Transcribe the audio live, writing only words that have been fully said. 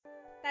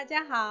大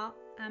家好,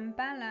 I'm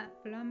Bella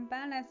from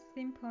Bella's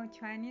Simple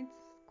Chinese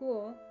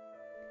School.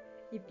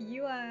 If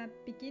you are a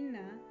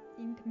beginner,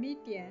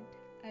 intermediate,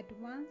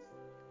 advanced,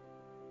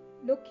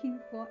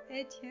 looking for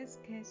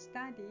HSK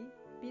study,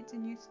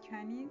 business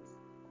Chinese,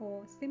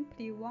 or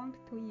simply want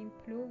to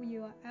improve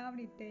your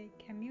everyday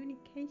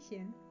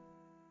communication,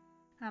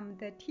 I'm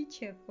the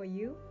teacher for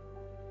you.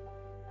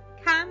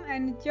 Come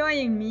and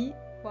join me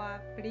for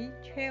a free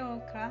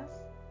trial class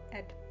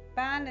at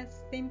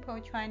Bella's Simple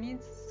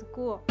Chinese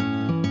School.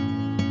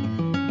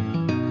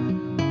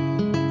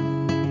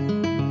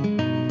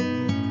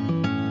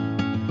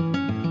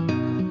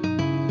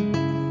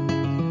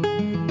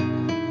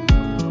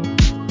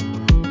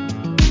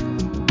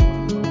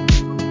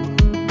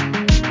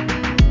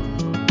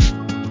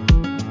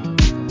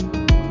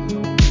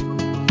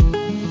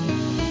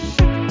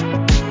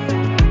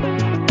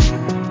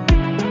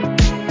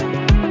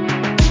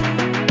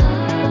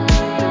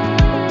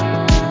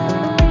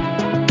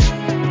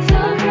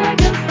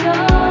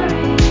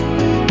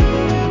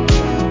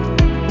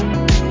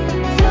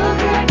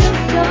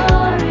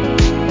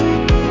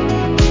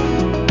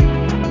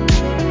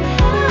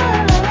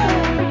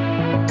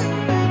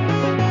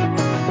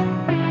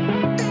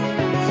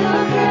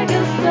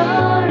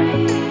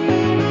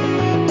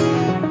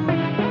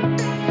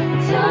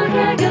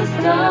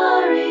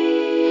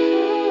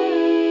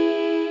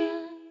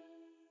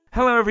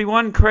 Hello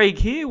everyone, Craig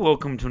here.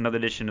 Welcome to another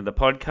edition of the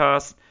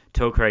podcast,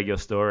 Tell Craig Your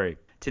Story.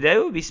 Today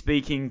we'll be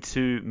speaking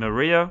to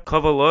Maria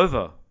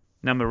Kovalova.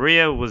 Now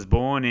Maria was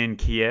born in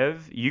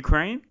Kiev,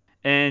 Ukraine,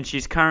 and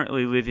she's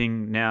currently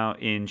living now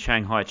in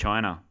Shanghai,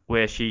 China,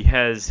 where she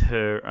has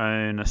her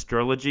own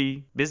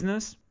astrology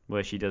business,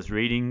 where she does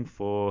reading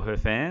for her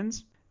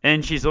fans.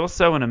 And she's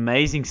also an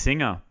amazing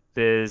singer.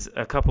 There's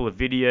a couple of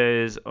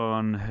videos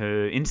on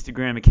her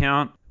Instagram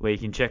account where you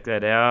can check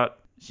that out.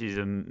 She's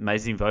an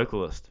amazing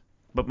vocalist.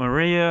 But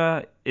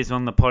Maria is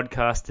on the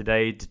podcast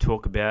today to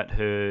talk about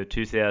her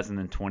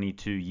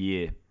 2022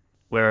 year,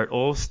 where it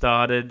all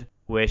started,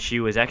 where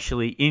she was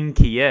actually in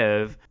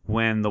Kiev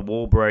when the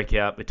war broke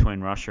out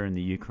between Russia and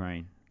the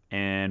Ukraine,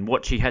 and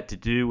what she had to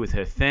do with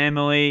her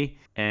family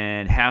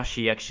and how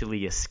she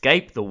actually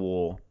escaped the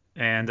war.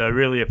 And I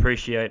really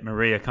appreciate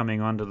Maria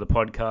coming onto the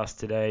podcast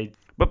today.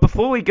 But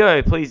before we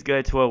go, please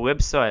go to our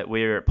website.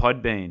 We're at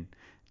Podbean.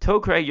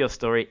 Tell Craig Your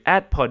Story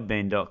at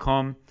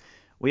podbean.com.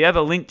 We have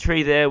a link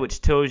tree there which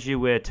tells you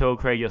where Tell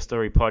Craig Your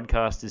Story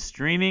podcast is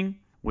streaming.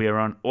 We are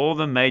on all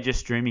the major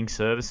streaming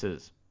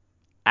services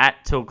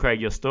at Tell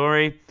Craig Your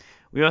Story.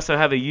 We also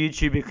have a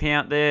YouTube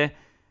account there.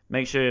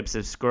 Make sure you're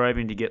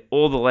subscribing to get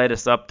all the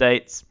latest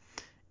updates.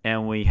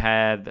 And we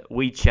have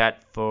WeChat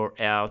for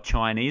our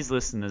Chinese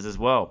listeners as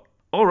well.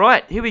 All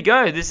right, here we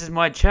go. This is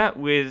my chat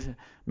with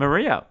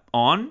Maria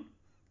on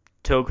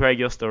Tell Craig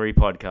Your Story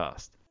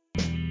podcast.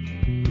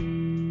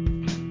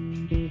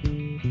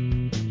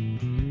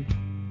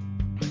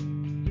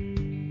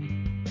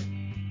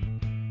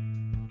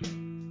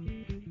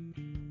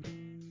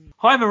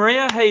 Hi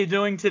Maria, how are you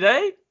doing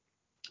today?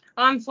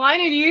 I'm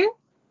fine, and you?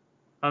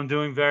 I'm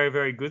doing very,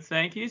 very good,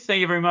 thank you.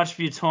 Thank you very much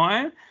for your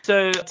time.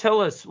 So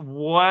tell us,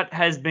 what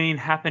has been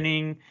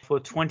happening for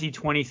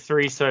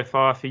 2023 so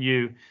far for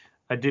you?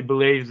 I do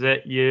believe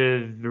that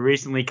you've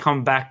recently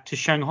come back to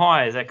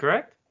Shanghai, is that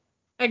correct?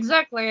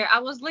 Exactly. I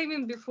was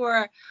living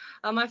before.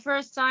 My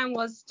first time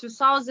was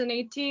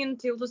 2018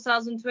 till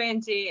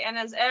 2020,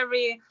 and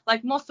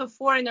most of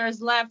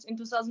foreigners left in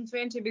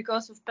 2020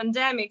 because of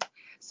pandemic,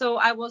 so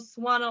I was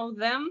one of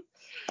them.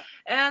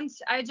 And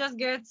I just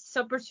get this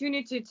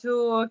opportunity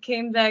to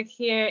came back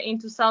here in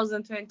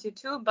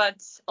 2022,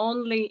 but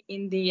only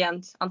in the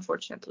end,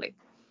 unfortunately.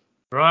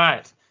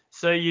 Right.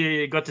 So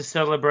you got to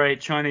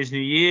celebrate Chinese New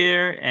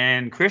Year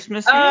and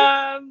Christmas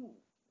here?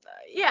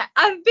 Yeah,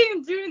 I've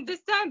been during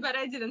this time, but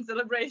I didn't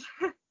celebrate.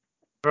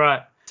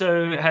 Right.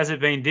 So has it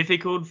been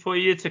difficult for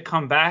you to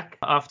come back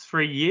after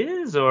 3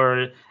 years,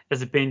 or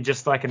has it been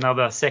just like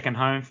another second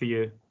home for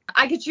you?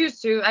 I get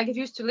used to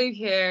live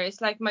here. It's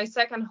like my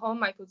second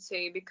home, I could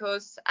say,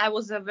 because I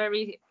was a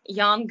very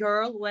young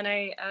girl when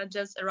I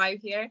just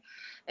arrived here,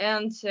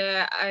 and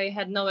I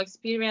had no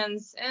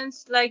experience. And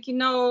slowly,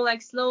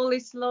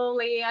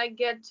 I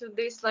get to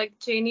this like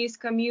Chinese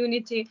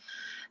community.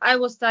 I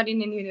was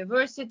studying in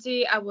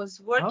university. I was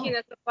working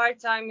as a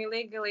part-time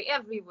illegally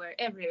everywhere.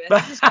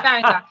 This is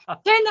China.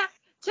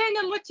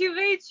 China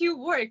motivates you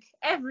work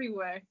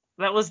everywhere.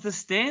 That was the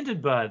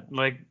standard, bud.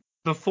 Like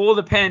before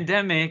the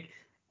pandemic,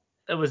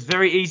 it was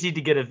very easy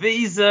to get a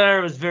visa.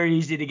 It was very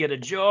easy to get a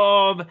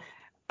job.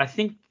 I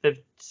think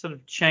they've sort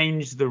of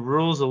changed the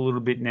rules a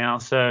little bit now.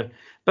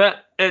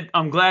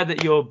 I'm glad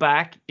that you're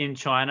back in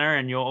China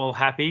and you're all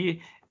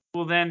happy.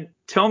 Well, then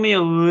tell me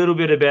a little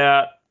bit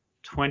about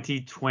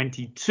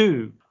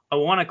 2022. I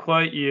want to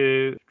quote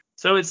you.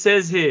 So it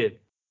says here,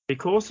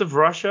 because of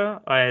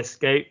Russia, I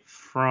escaped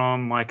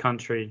from my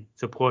country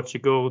to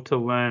Portugal to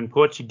learn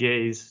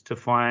Portuguese to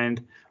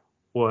find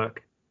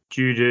work.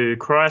 Due to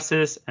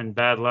crisis and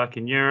bad luck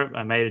in Europe,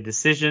 I made a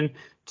decision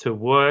to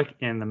work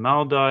in the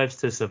Maldives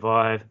to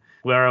survive,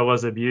 where I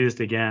was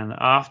abused again.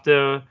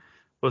 After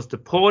was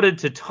deported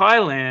to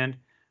Thailand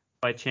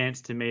by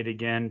chance to meet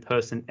again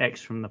person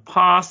X from the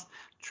past,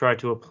 tried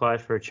to apply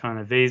for a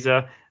China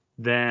visa,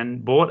 then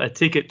bought a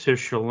ticket to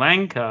Sri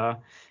Lanka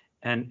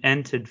and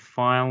entered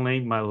finally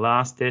my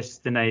last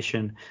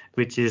destination,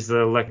 which is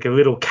like a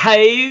little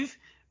cave,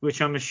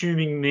 which I'm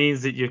assuming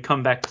means that you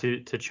come back to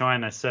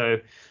China. So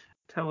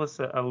tell us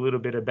a little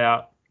bit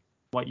about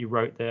what you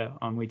wrote there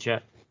on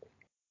WeChat.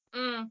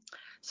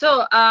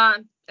 So,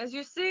 as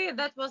you see,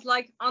 that was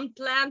like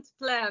unplanned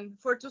plan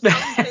for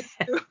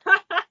 2022.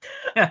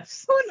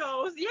 Yes. Who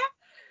knows?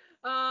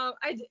 Yeah.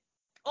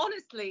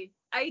 Honestly,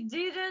 I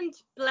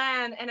didn't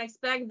plan and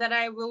expect that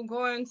I will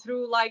going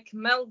through like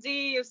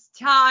Maldives,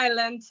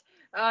 Thailand,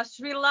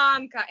 Sri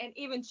Lanka, and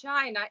even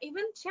China.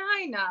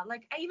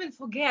 Like I even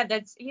forget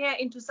that, yeah,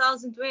 in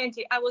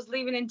 2020 I was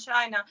living in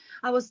China.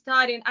 I was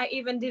studying. I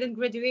even didn't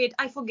graduate.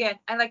 I forget.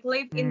 I like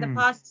lived in the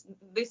past.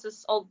 This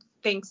is all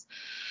things.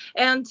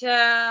 And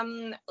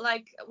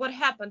like what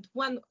happened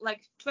when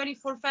like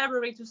 24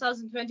 February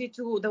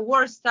 2022 the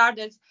war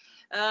started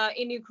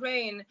in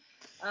Ukraine.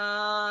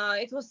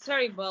 It was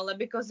terrible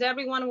because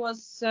everyone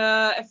was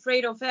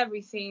afraid of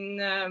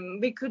everything.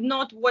 We could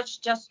not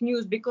watch just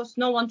news because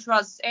no one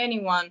trusts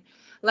anyone.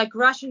 Like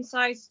Russian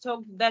side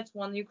talked that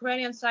one,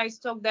 Ukrainian side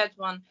talked that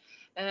one.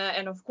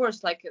 And of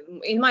course, like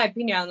in my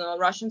opinion,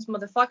 Russians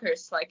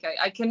motherfuckers. Like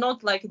I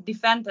cannot like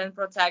defend and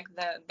protect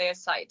their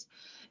side.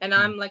 And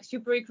I'm like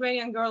super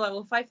Ukrainian girl. I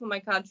will fight for my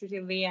country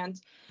till the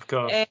end. Of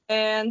course.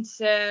 And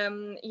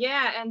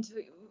and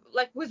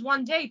like with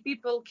one day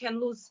people can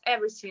lose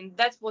everything.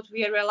 That's what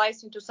we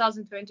realized in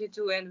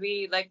 2022, and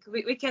we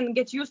can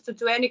get used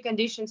to any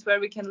conditions where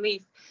we can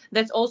live.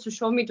 That also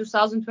showed me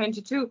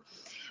 2022.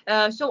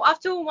 So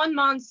after 1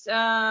 month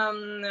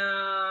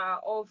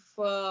of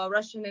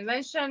Russian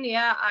invasion,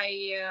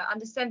 I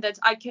understand that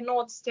I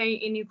cannot stay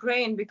in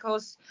Ukraine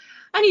because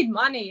I need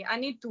money. I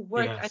need to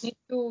work. Yes.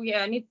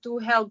 I need to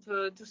help,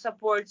 to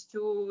support,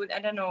 to, I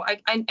don't know.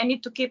 I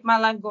need to keep my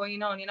life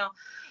going on,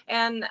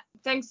 And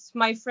thanks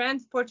my friend,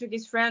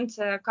 Portuguese friend,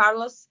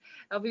 Carlos,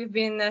 we've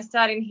been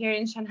studying here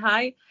in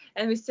Shanghai,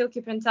 and we still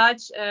keep in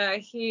touch.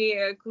 He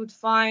could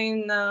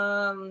find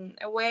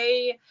a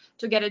way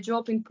to get a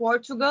job in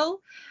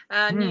Portugal,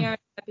 near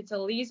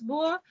capital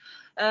Lisboa.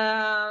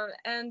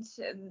 And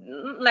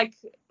like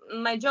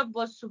my job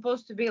was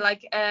supposed to be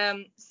like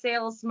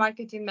sales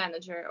marketing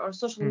manager or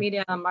social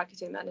media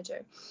marketing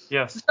manager.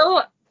 Yes.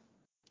 So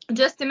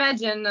just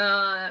imagine,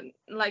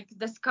 like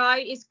the sky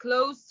is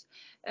closed,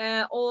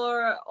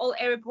 or all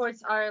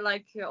airports are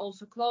like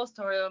also closed,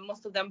 or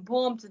most of them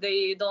bombed.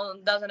 They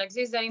doesn't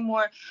exist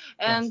anymore.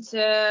 And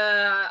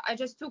I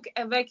just took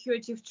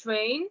evacuative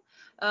train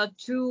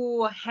to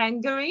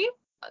Hungary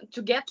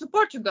to get to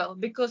Portugal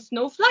because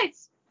no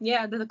flights.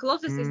 Yeah, the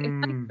closest is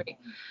in Hungary.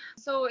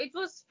 So it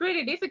was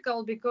pretty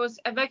difficult because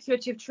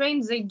evacuative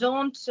trains they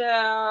don't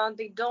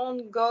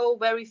go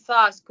very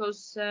fast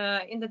because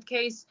in that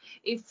case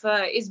if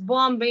it's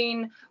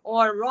bombing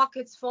or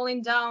rockets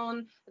falling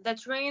down, the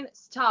train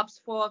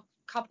stops for a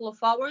couple of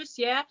hours,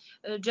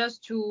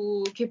 just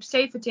to keep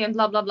safety and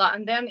blah blah blah,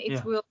 and then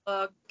it will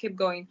keep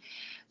going.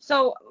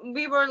 So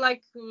we were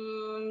like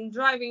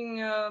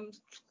driving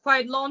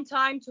quite long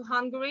time to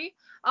Hungary.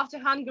 After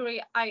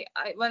Hungary,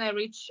 when I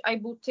reached, I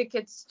booked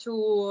tickets to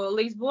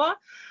Lisboa.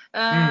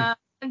 And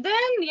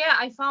then,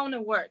 I found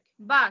a work.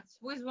 But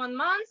with 1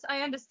 month,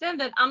 I understand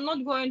that I'm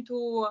not going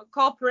to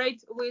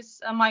cooperate with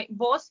my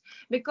boss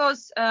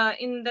because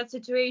in that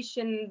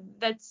situation,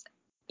 that's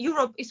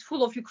Europe is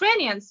full of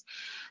Ukrainians.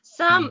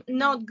 Some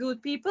not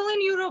good people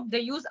in Europe,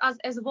 they use us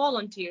as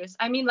volunteers.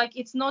 I mean, like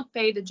it's not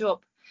paid a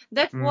job.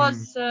 That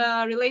was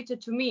related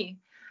to me.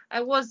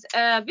 I was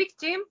a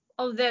victim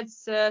of that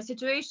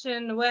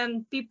situation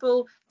when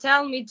people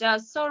tell me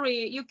just,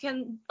 sorry, you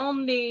can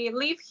only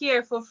live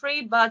here for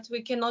free, but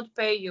we cannot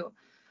pay you.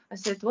 I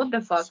said, what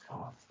the fuck?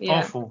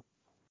 Awful.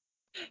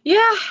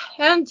 Yeah,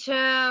 and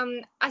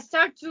I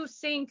start to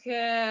think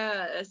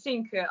in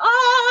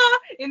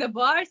the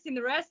bars, in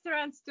the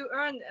restaurants to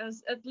earn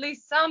at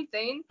least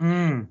something.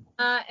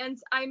 And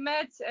I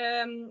met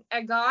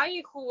a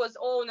guy who was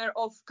owner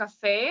of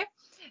cafe,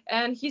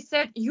 and he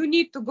said, you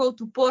need to go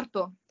to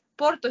Porto.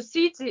 Porto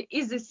city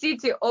is a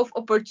city of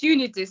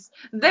opportunities.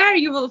 There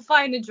you will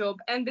find a job,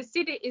 and the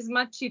city is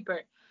much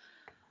cheaper.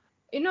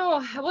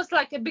 I was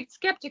like a bit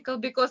skeptical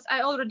because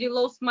I already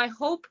lost my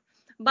hope,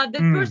 but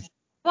that person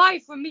buy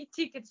for me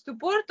tickets to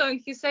Porto,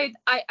 and he said,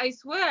 I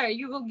swear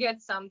you will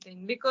get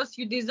something because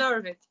you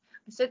deserve it.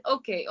 I said,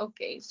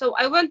 okay. So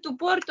I went to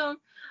Porto.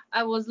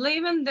 I was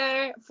living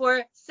there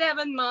for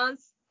 7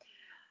 months.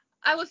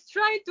 I was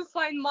trying to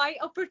find my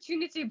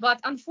opportunity, but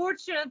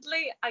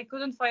unfortunately, I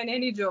couldn't find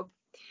any job.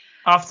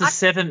 After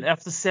 7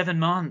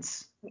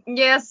 months.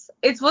 Yes,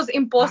 it was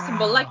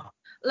impossible. Wow.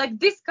 Like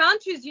these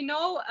countries,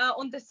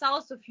 on the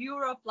south of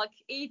Europe, like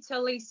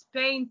Italy,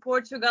 Spain,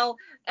 Portugal,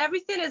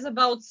 everything is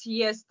about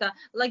siesta.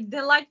 Like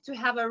they like to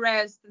have a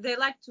rest. They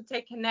like to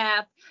take a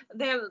nap.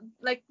 They're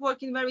like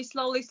working very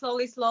slowly.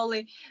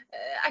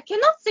 I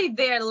cannot say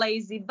they're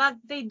lazy, but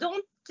they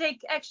don't take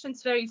actions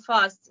very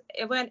fast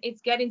when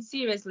it's getting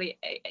seriously.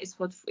 Is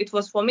what it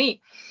was for me.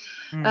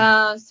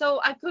 So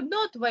I could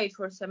not wait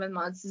for 7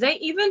 months. They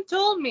even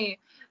told me,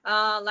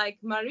 like,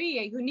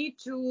 Maria, you need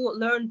to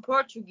learn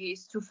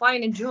Portuguese to find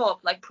a job,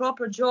 like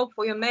proper job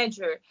for your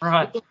major.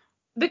 Right.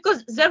 Because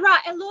there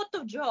are a lot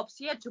of jobs,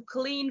 yeah, to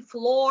clean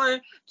floor,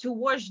 to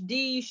wash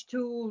dish,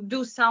 to do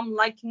some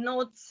like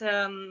not,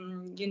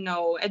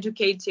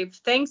 educative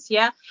things,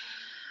 yeah.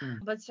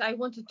 But I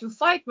wanted to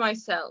fight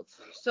myself.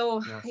 So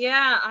Yes.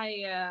 yeah,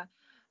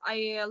 I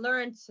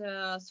learned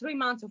 3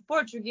 months of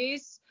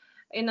Portuguese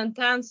in an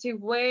intensive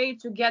way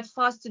to get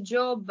fast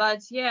job.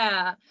 But yeah,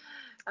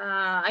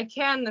 I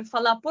can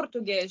falar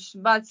português,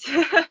 but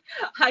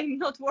I'm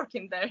not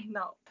working there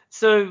now.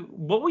 So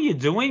what were you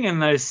doing in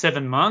those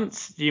 7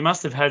 months? You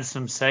must have had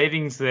some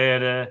savings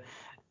there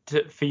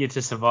for you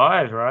to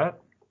survive, right?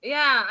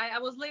 Yeah, I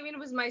was living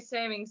with my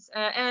savings,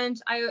 and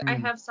I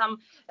have some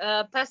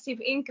passive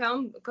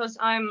income because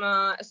I'm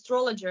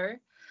astrologer.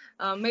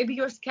 Maybe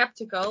you're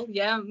skeptical,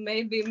 yeah.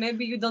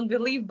 Maybe you don't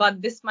believe,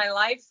 but this is my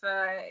life.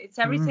 It's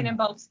everything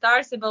about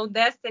stars, about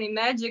destiny,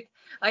 magic.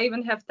 I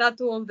even have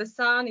tattoo of the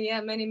sun.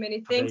 Yeah, many There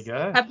you things go.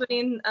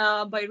 happening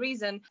by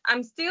reason.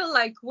 I'm still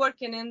like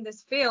working in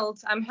this field.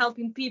 I'm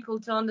helping people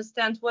to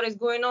understand what is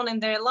going on in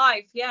their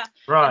life. Yeah,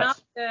 Right.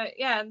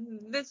 and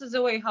this is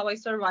the way how I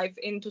survive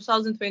in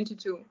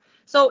 2022.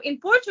 So in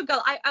Portugal,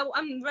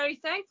 I'm very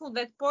thankful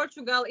that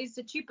Portugal is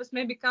the cheapest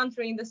maybe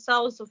country in the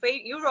south of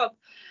Europe.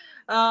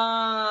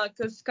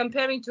 Because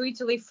comparing to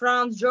Italy,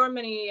 France,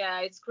 Germany,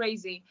 it's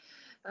crazy.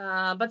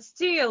 But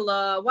still,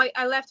 why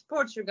I left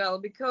Portugal?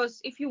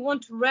 Because if you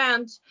want to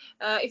rent,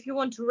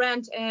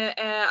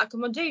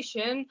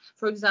 accommodation,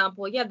 for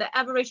example, yeah, the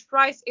average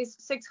price is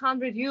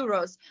 600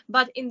 euros.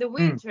 But in the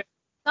winter,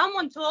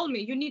 someone told me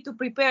you need to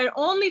prepare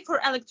only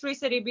for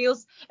electricity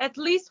bills at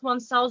least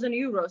 1,000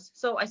 euros.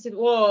 So I said,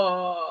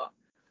 whoa,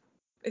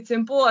 it's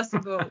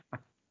impossible.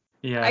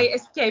 Yeah. I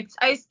escaped.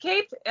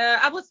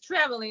 I was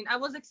traveling. I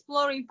was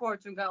exploring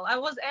Portugal. I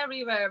was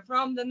everywhere,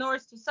 from the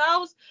north to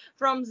south,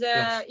 from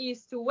the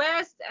east to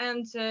west,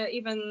 and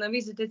even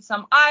visited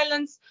some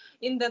islands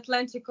in the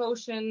Atlantic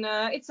Ocean.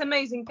 It's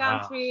amazing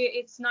country. Wow.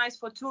 It's nice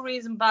for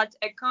tourism, but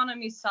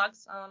economy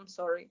sucks. I'm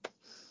sorry.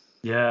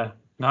 Yeah.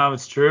 No,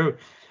 it's true.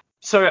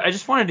 So I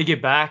just wanted to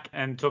get back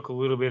and talk a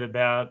little bit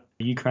about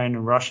the Ukraine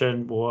and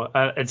Russian war.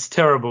 It's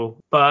terrible,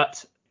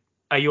 but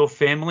are your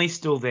family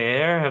still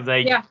there? Have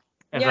they Yeah.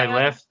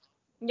 left?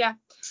 Yeah.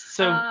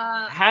 So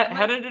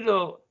how did it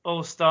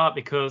all start?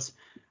 Because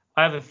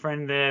I have a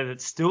friend there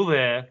that's still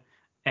there,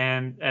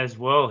 and as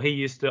well, I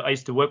used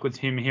to work with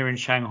him here in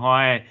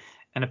Shanghai,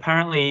 and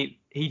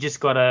apparently he just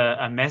got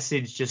a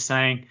message just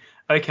saying,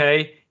 okay,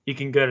 you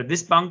can go to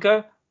this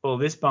bunker or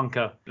this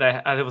bunker.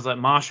 There was like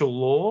martial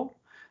law.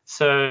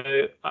 So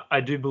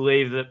I do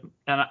believe that,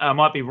 and I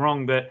might be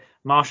wrong, but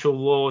martial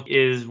law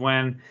is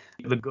when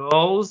the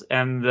girls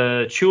and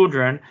the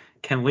children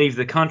can leave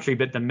the country,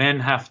 but the men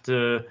have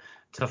to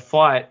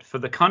fight for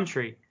the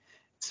country.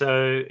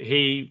 So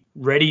he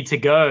ready to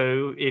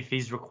go if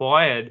he's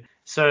required.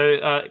 So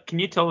can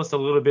you tell us a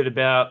little bit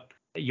about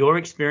your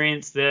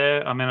experience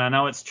there? I mean, I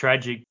know it's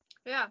tragic.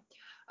 Yeah.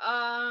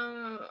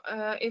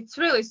 It's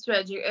really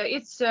tragic.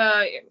 It's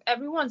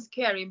everyone's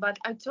scary, but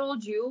I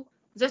told you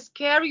the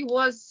scary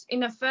was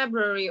in a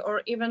February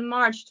or even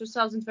March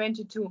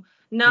 2022.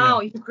 Now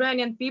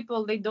Ukrainian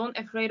people, they don't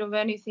afraid of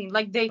anything.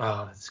 Like they,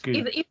 That's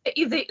good.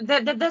 if they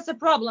that's a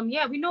problem.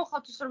 Yeah, we know how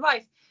to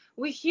survive.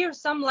 We hear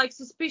some like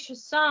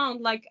suspicious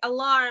sound, like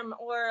alarm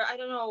or I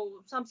don't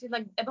know, something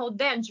like about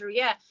danger.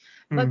 Yeah,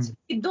 but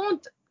we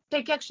don't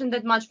take action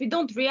that much. We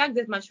don't react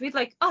that much. We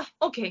like,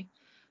 okay,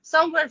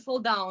 somewhere fall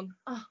down.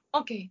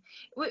 Okay,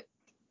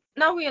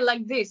 now we are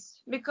like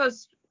this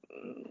because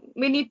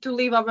we need to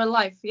live our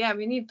life. Yeah,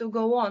 we need to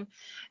go on.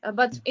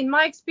 But in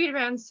my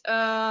experience,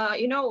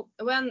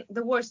 when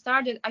the war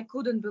started, I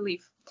couldn't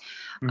believe.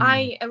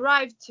 I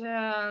arrived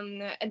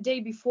a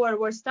day before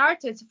war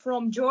started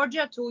from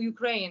Georgia to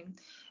Ukraine,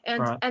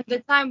 and at the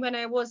time when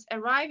I was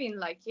arriving,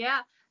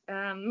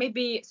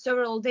 maybe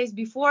several days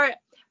before,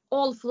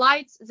 all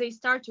flights they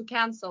start to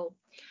cancel.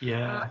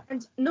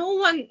 And no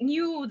one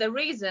knew the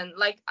reason.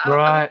 Like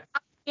I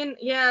in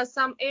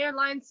some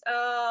airlines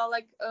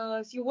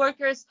few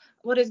workers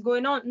what is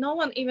going on. No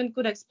one even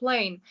could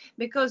explain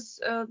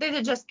because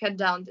they just cut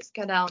down.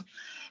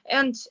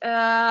 And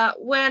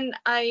when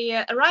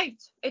I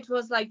arrived, it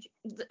was like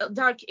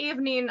dark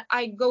evening.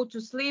 I go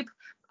to sleep.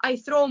 I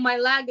throw my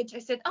luggage. I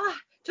said,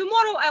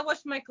 tomorrow I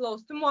wash my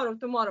clothes.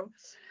 Tomorrow.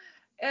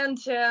 And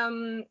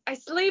I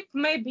sleep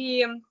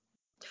maybe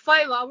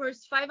 5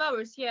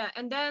 hours, yeah.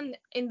 And then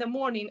in the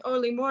morning,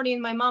 early morning,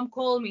 my mom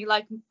called me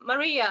like,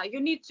 Maria, you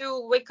need to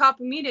wake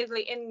up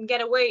immediately and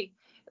get away.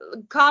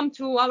 Come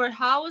to our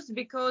house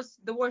because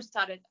the war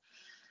started.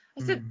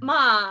 I said,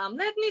 Mom,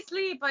 let me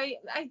sleep.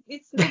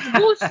 It's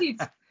bullshit.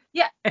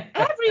 Yeah,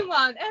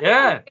 everyone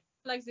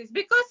like this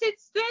because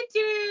it's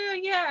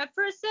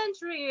 21st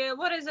century.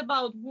 What is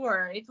about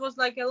war? It was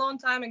like a long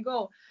time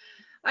ago.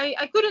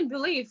 I couldn't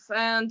believe,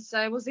 and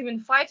I was even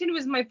fighting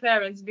with my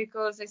parents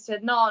because I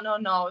said no, no,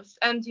 no.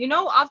 And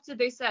after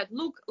they said,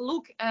 look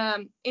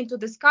into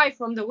the sky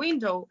from the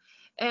window,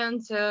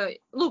 and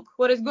look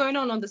what is going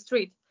on the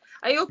street.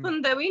 I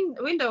opened the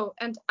window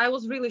and I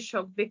was really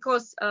shocked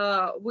because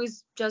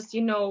with just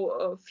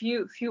a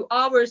few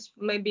hours,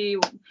 maybe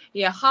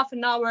half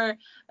an hour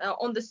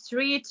on the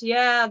street,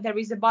 there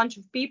is a bunch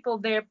of people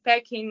there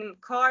packing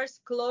cars,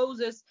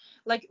 clothes,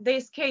 like they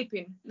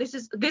escaping. This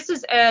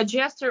is a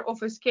gesture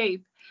of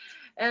escape.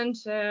 And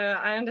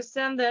I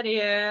understand that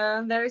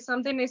there is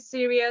something is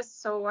serious,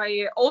 so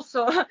I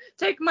also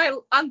take my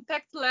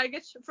unpacked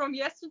luggage from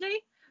yesterday.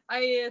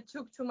 I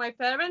took to my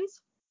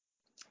parents,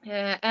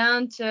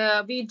 and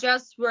we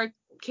just were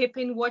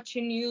keeping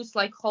watching news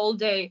like whole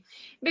day,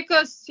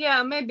 because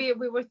maybe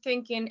we were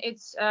thinking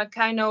it's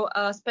kind of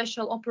a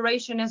special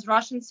operation, as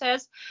Russian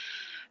says.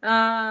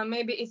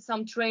 Maybe it's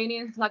some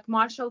training, like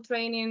martial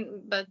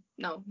training, but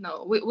no.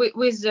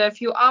 With a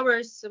few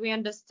hours, we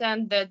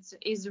understand that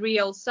is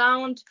real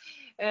sound,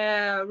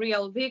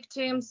 real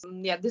victims,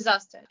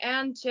 disaster.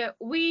 And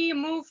we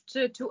moved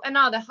to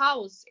another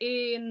house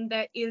in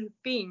the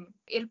Irpin.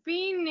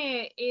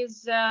 Irpin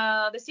is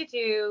the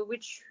city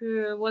which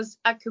was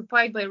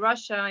occupied by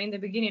Russia in the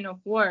beginning of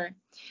war.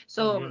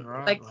 So,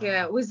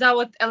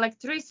 without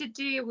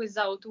electricity,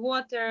 without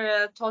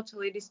water,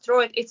 totally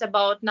destroyed. It's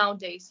about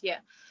nowadays,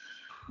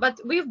 But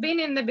we've been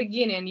in the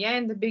beginning,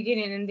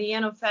 in the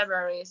end of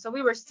February. So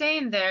we were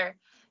staying there,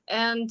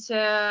 and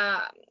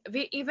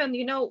we even,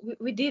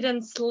 we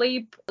didn't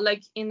sleep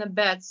like in the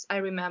beds. I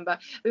remember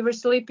we were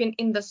sleeping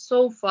in the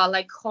sofa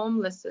like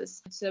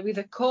homelesses, so with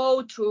a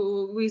coat,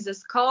 with a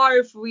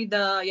scarf, with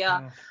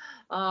a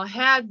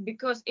hat,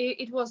 because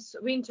it was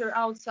winter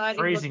outside.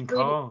 Freezing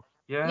cold.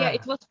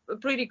 It was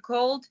pretty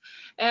cold.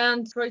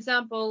 And for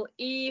example,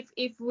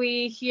 if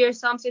we hear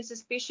something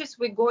suspicious,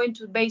 we go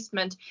into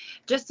basement.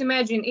 Just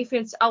imagine if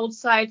it's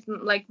outside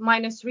like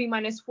 -3,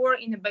 -4,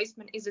 in the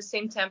basement is the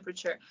same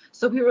temperature.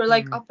 So we were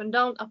like up and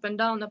down, up and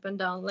down, up and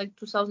down, like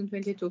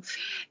 2022.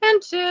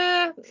 And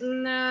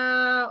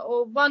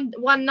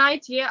one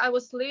night, I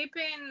was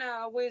sleeping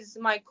with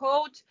my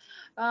coat.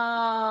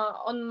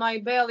 On my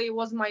belly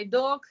was my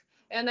dog.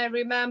 And I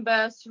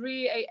remember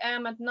 3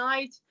 a.m. at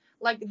night,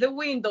 like the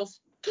windows,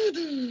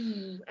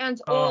 and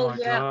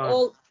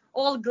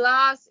all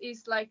glass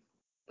is like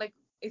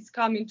it's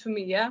coming to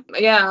me.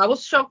 I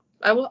was shocked.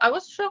 I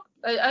was shocked.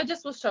 I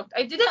just was shocked.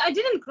 I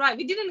didn't cry.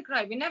 We didn't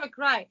cry. We never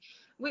cry.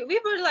 We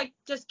were like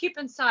just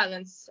keeping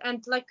silence,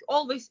 and like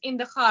always in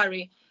the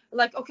hurry,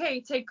 like,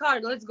 okay, take car,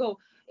 let's go.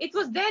 It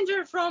was danger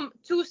from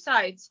two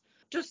sides.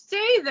 To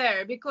stay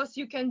there because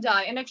you can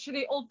die, and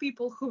actually all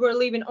people who were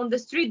living on the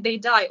street, they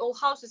die. All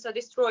houses are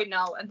destroyed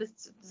now, and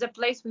the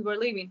place we were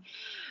living.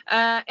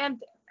 And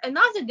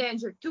another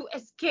danger, to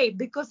escape,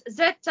 because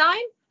that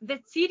time the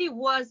city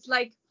was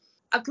like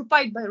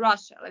occupied by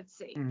Russia, let's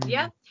say.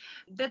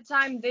 That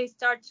time they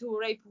start to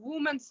rape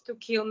women, to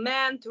kill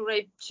men, to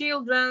rape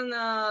children,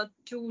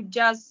 to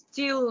just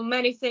steal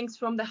many things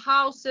from the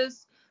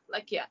houses,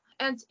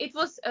 and it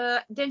was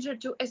danger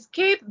to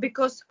escape,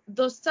 because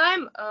those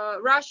time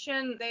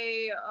Russian,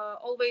 they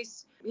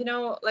always,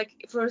 like,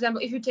 for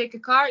example, if you take a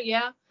car,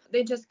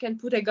 they just can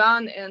put a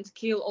gun and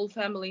kill all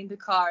family in the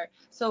car.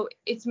 So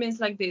it means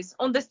like this.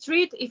 On the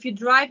street, if you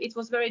drive, it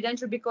was very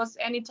dangerous, because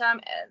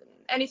anytime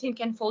anything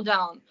can fall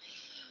down.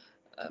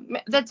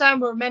 That time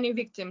were many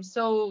victims.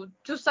 So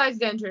two sides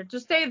danger, to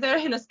stay there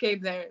and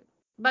escape there.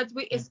 But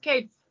we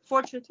escaped,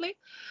 fortunately,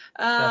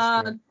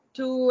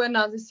 to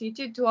another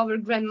city, to our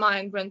grandma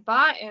and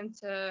grandpa. And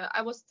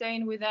I was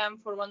staying with them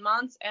for 1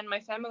 month, and my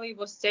family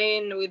was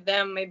staying with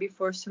them maybe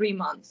for 3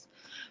 months.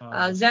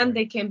 Then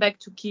they came back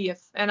to Kiev,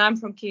 and I'm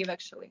from Kiev,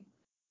 actually.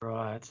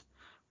 Right.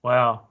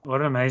 Wow.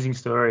 What an amazing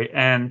story.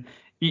 And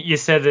you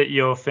said that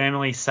your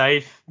family's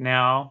safe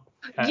now.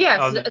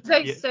 Yes,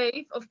 they're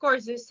safe. Of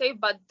course, they're safe,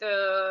 but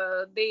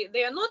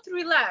they are not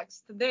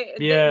relaxed.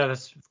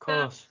 That's of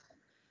course.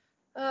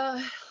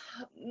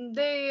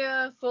 They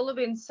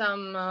following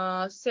some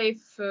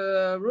safe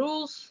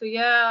rules.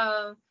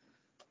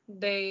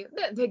 They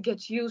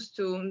get used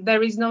to.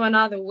 There is no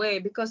another way,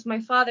 because my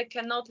father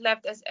cannot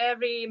left as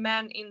every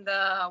man in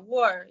the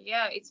war.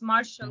 It's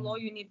martial law.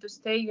 You need to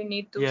stay. You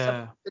need to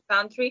support the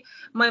country.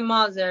 My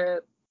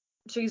mother,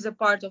 she's a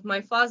part of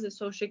my father,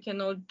 so she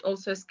cannot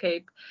also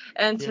escape.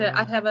 And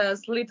I have a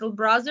little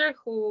brother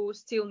who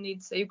still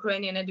needs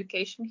Ukrainian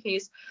education.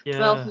 He's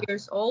 12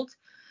 years old,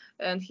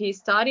 and he's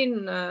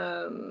studying.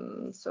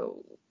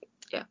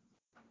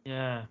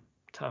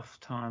 Tough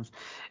times.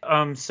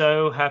 I'm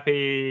so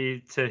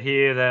happy to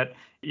hear that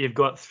you've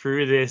got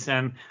through this,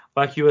 and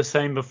like you were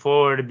saying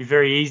before, it'd be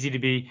very easy to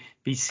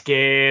be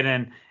scared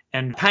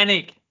and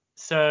panic.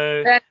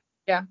 So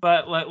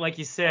but like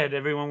you said,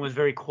 everyone was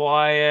very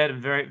quiet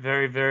and very,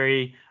 very,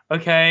 very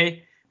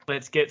okay,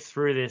 let's get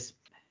through this.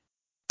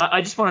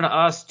 I just wanted to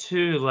ask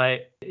too,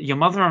 like, your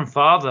mother and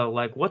father,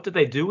 like, what did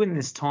they do in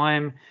this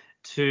time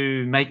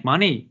to make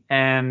money?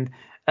 And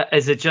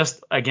Is it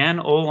just, again,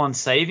 all on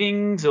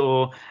savings,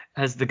 or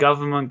has the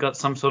government got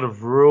some sort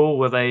of rule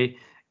where they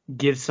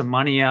give some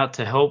money out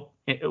to help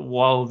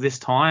while this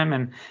time?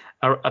 And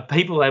are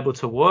people able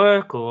to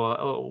work,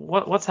 or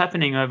what's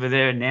happening over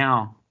there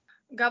now?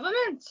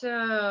 Government,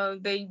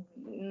 they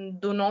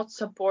do not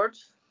support.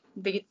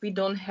 We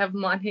don't have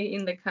money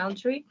in the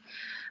country.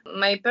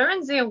 My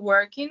parents, they're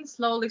working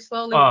slowly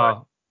work.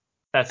 Oh,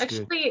 that's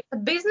good. Actually, a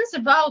business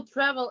about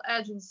travel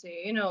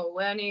agency,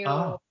 when you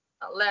Oh.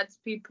 let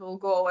people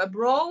go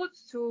abroad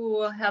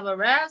to have a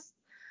rest.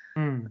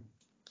 Mm.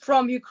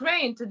 From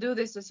Ukraine to do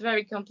this is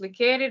very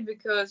complicated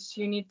because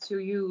you need to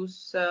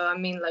use,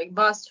 like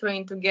bus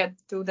train to get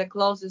to the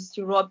closest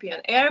European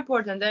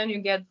airport, and then you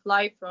get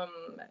flight from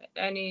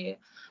any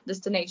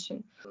destination.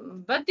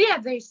 But yeah,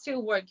 they're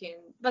still working,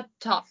 but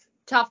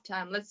tough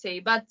time, let's say.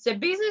 But the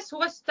business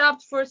was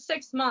stopped for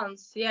 6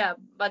 months, yeah.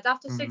 But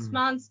after 6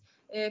 months,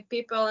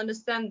 people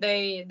understand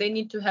they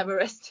need to have a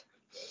rest.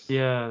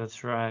 Yeah,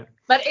 that's right.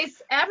 But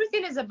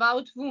everything is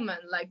about women.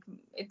 Like,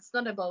 it's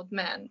not about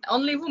men.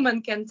 Only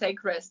women can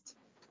take rest.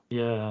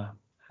 Yeah,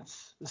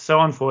 it's so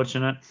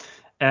unfortunate,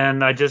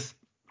 and I just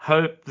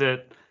hope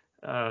that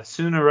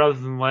sooner rather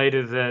than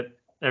later that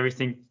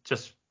everything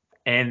just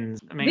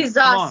ends. I mean,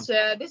 come on.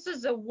 Disaster. This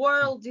is a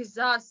world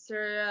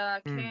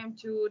disaster. Came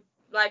to,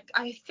 like,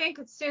 I think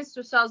it's since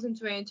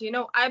 2020.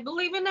 I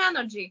believe in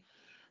energy.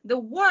 The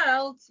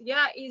world,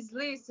 is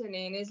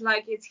listening. It's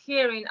like it's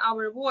hearing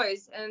our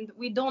voice, and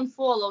we don't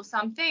follow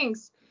some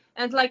things.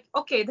 And like,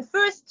 okay, the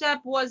first step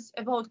was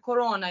about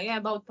Corona,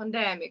 about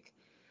pandemic.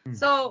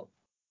 So,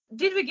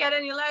 did we get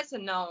any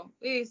lesson? No,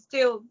 we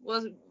still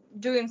was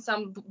doing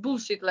some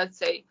bullshit, let's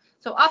say.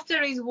 So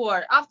after is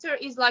war, after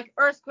is like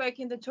earthquake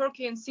in the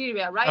Turkey and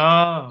Syria, right?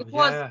 Oh,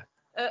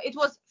 It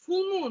was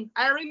full moon.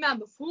 I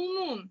remember full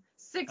moon,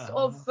 6th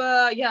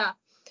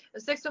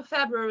of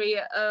February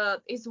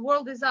is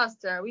world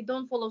disaster. We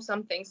don't follow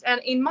some things, and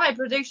in my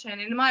prediction,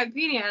 in my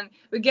opinion,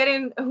 we're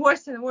getting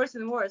worse and worse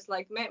and worse.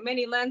 Like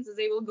many lands,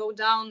 they will go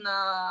down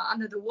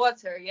under the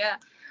water. Yeah,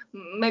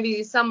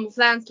 maybe some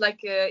lands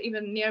like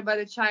even nearby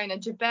the China,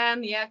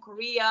 Japan,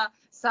 Korea,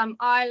 some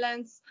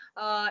islands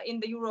in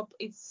the Europe.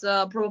 It's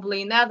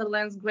probably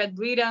Netherlands, Great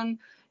Britain,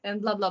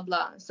 and blah blah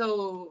blah.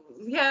 So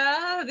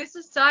yeah, this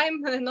is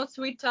time, not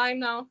sweet time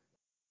now.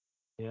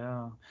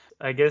 Yeah.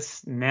 I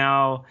guess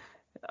now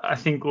I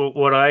think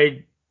what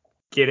I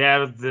get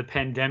out of the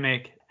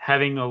pandemic,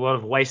 having a lot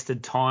of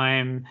wasted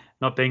time,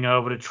 not being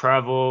able to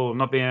travel,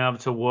 not being able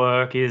to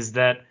work, is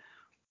that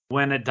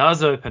when it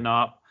does open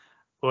up,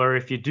 or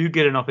if you do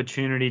get an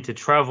opportunity to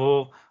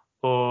travel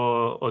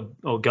or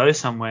go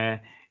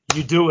somewhere,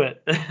 you do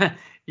it.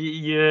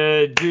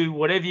 You do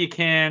whatever you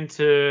can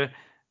to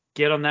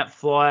get on that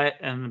flight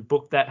and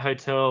book that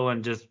hotel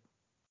and just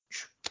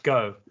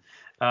go.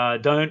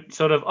 Don't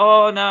sort of,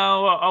 oh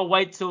no, I'll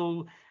wait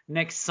till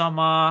next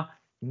summer.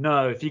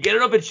 No, if you get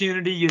an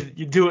opportunity, you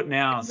do it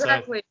now.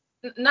 Exactly.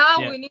 So, now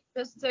yeah. we need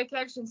to just take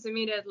actions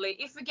immediately.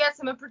 If we get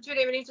some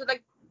opportunity, we need to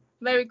like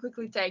very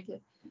quickly take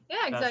it.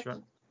 Yeah, exactly. That's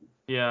right.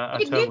 Yeah,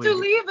 We need to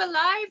live a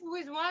life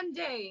with one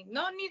day.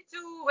 No need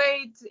to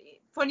wait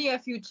for near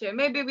future.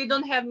 Maybe we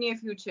don't have near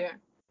future.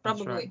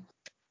 Probably. That's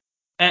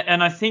right.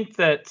 And I think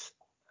that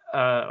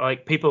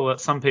like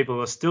some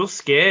people are still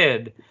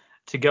scared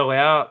to go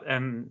out,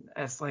 and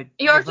it's like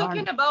you're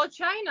talking about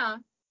China.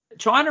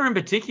 China in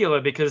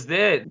particular, because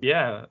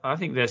I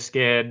think they're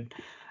scared.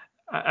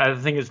 I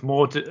think it's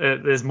more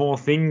there's more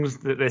things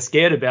that they're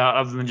scared about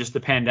other than just the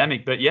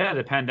pandemic. But yeah,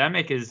 the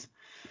pandemic is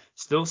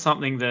still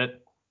something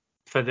that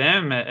for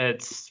them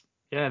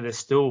they're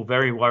still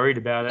very worried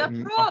about it.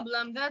 The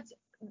problem that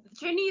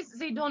Chinese,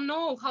 they don't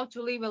know how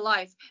to live a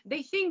life.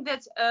 They think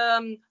that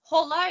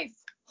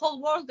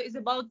whole world is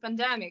about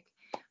pandemic.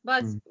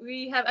 But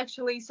we have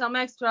actually some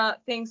extra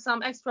things,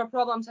 some extra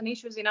problems and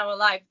issues in our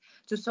life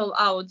to solve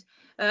out.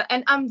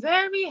 And I'm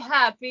very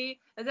happy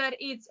that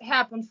it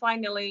happened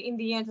finally in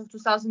the end of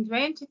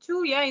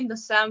 2022. Yeah, in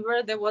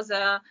December, there was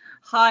a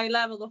high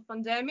level of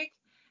pandemic.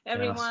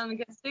 Everyone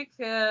gets sick,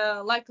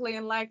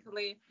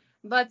 likely.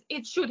 But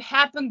it should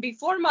happen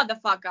before,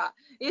 motherfucker.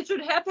 It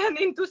should happen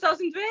in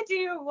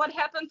 2020, what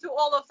happened to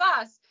all of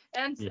us.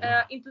 And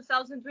in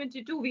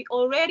 2022, we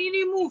already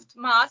removed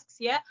masks,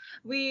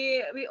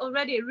 we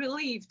already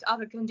relieved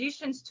our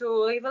conditions to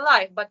live a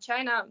life, but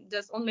China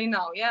does only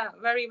now,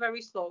 very,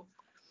 very slow.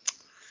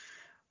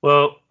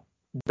 Well,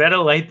 better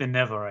late than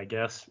never, I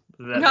guess.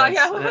 Better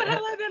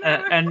late than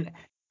never. And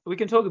we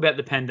can talk about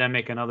the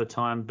pandemic another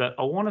time, but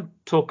I want to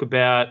talk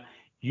about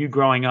you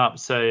growing up.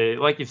 So,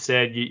 like you've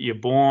said, you're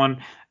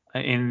born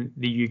in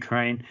the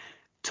Ukraine.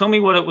 Tell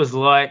me what it was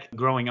like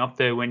growing up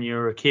there when you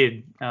were a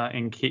kid.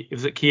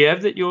 Was it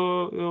Kiev that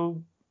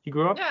you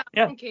grew up?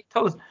 Yeah. Okay.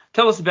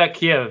 Tell us about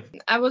Kiev.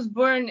 I was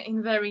born in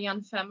a very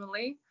young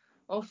family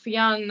of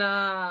young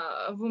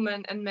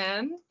women and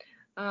men.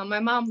 My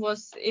mom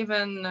was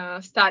even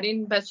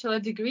studying bachelor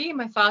degree.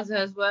 My father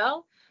as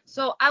well.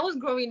 So I was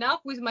growing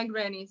up with my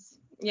grannies.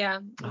 Yeah,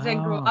 they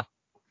grew up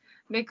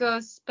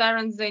because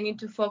parents, they need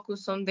to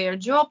focus on their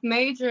job,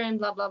 major, and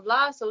blah blah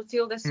blah. So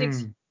till the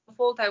 6th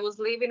old, I was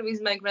living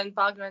with my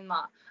grandpa,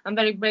 grandma. I'm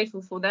very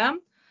grateful for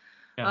them.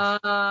 Yes.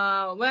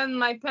 When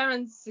my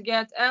parents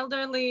get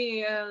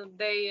elderly,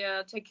 they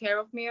take care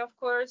of me, of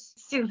course.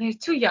 Still, they're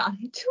too young,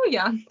 too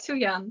young, too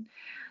young.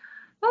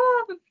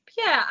 Oh,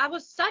 yeah, I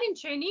was studying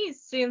Chinese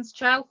since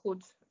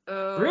childhood.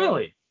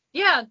 Really?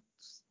 Yeah,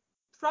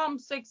 from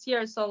 6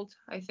 years old,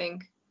 I think.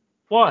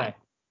 Why?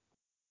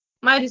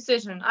 My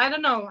decision. I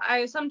don't know.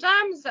 I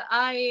sometimes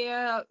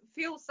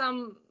feel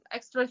some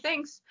extra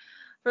things.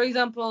 For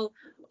example,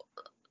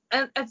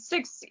 at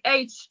 6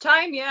 age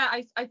time, yeah,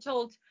 I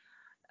told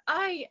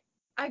I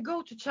I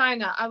go to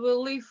China. I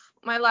will live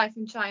my life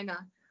in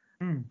China.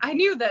 Hmm. I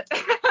knew that.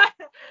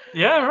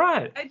 Yeah,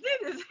 right. I did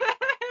it.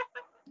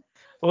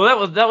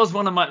 Well,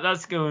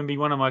 that's going to be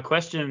one of my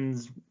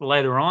questions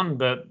later on.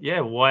 But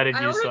yeah, why did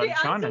I you already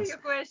decide China? answered your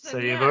So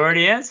question. you've Yeah.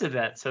 already answered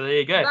that. So there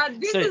you go.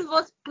 But this So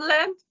was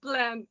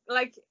planned,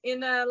 like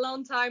in a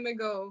long time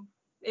ago.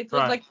 It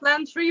was right. like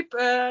planned trip,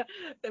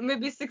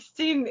 maybe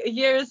 16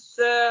 years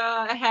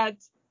ahead.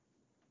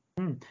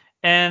 Hmm.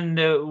 And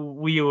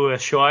were you a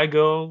shy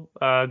girl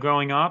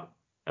growing up,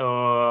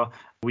 or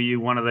were you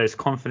one of those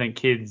confident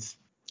kids?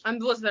 I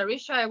was very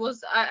shy.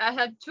 I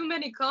had too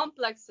many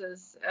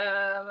complexes.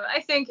 I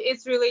think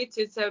it's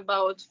related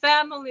about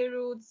family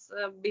roots,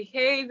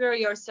 behavior,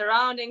 your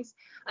surroundings.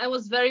 I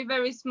was very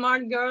very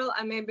girl.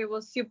 I maybe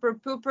was super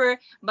pooper,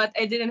 but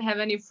I didn't have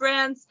any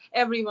friends.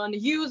 Everyone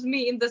used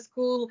me in the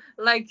school,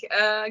 like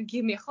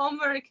give me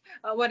homework.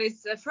 What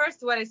is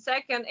first? What is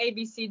second? A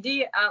B C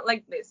D.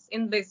 Like this,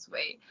 in this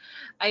way.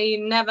 I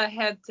never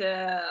had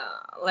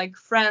like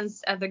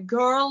friends as the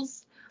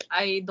girls.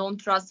 I don't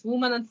trust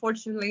women,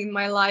 unfortunately, in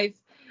my life.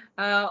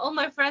 All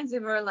my friends, they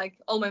were like,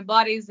 all my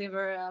buddies, they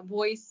were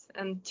boys.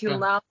 And till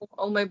Yeah. now,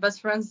 all my best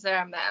friends, they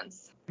are men.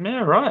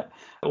 Yeah, right.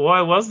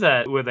 Why was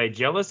that? Were they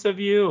jealous of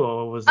you,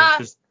 or was it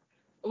just?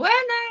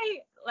 When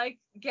I like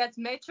get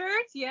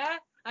matured, yeah,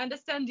 I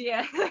understand,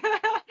 yeah.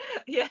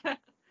 Yeah,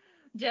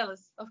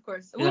 jealous, of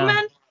course. Yeah.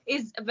 Woman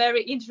is a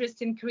very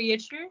interesting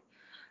creature.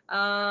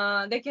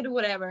 They can do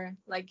whatever.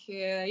 Like,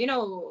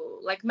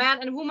 like man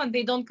and woman,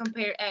 they don't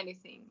compare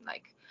anything.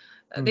 Like,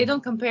 they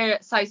don't compare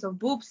size of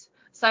boobs,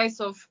 size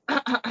of,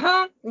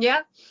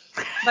 yeah.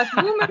 But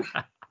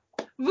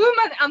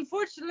woman,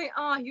 unfortunately,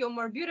 you're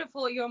more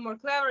beautiful, you're more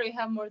clever, you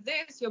have more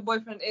this. Your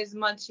boyfriend is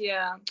much,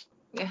 yeah,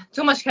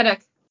 too much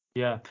headache.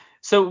 Yeah.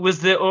 So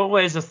was there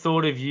always a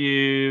thought of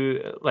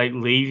you like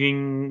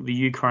leaving the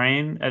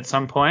Ukraine at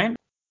some point?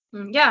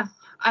 Yeah,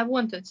 I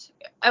wanted.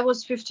 I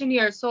was 15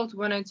 years old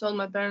when I told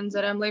my parents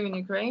that I'm leaving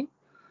Ukraine.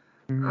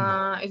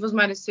 It was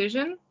my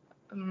decision.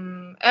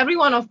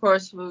 Everyone, of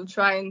course, will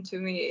trying to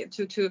me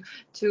to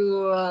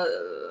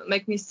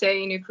make me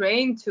stay in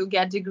Ukraine to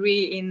get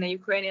degree in the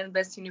Ukrainian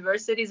best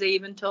universities. They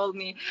even told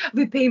me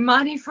we pay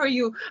money for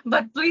you,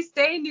 but please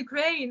stay in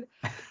Ukraine.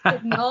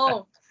 But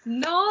no,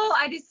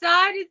 I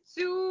decided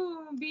to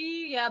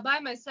be by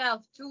myself,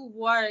 to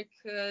work,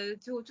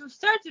 to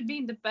start to be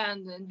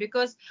independent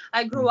because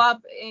I grew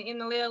up in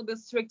a little bit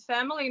strict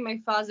family. My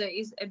father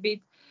is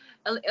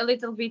a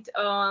little bit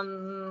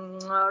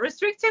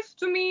restrictive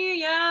to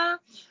me. Yeah,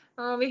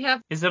 we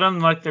have. Is it on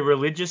like the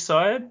religious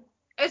side?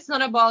 It's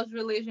not about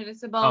religion.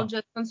 It's about Oh.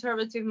 just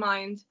conservative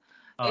mind.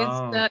 It's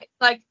Oh.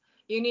 like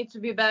you need to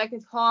be back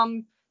at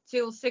home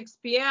till 6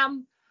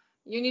 p.m.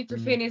 You need to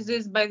finish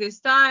this by this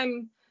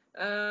time.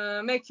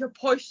 Make your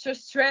posture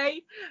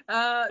straight.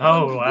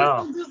 Don't do this, Wow.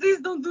 don't do this,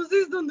 don't do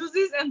this, don't do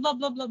this, and blah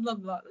blah blah blah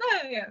blah.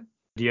 Yeah.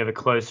 Do you have a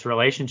close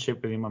relationship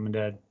with your mum and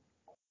dad?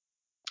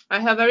 I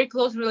have a very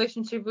close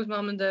relationship with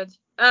mom and dad.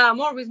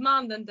 More with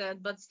mom than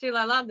dad, but still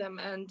I love them.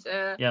 And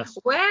Yes.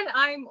 when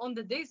I'm on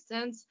the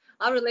distance,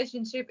 our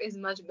relationship is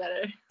much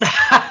better.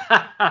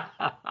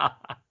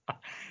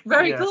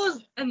 Very Yes. close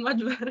and much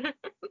better.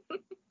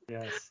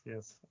 Yes.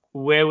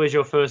 Where was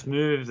your first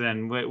move then?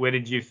 Where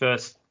did you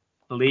first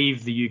leave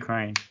the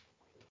Ukraine?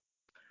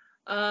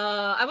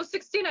 I was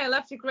 16. I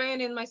left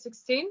Ukraine in my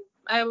 16.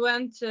 I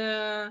went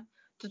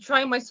to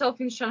try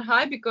myself in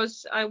Shanghai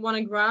because I won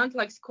a grant,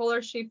 like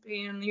scholarship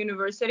in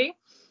university.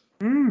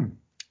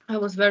 I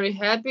was very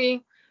happy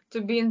to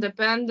be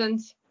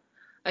independent.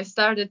 I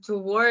started to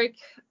work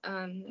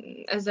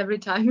as every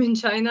time in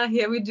China.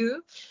 Here we do.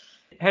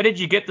 How did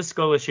you get the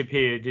scholarship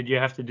here? Did you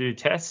have to do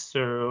tests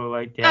or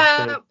like do you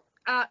have to?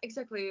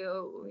 Exactly.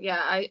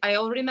 Yeah, I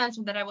already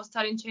mentioned that I was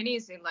studying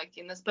Chinese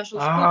in a special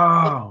school.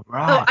 Oh, So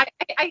right.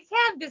 I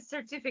had this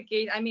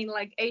certificate. I mean,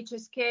 like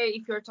HSK,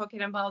 if you're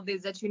talking about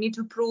this, that you need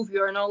to prove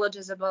your knowledge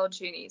is about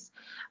Chinese.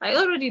 I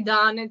already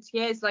done it.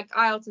 Yeah, it's like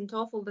IELTS and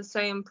TOEFL, the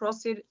same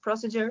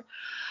procedure.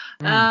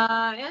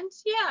 And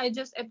yeah, I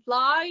just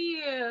apply,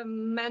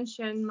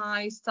 mention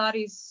my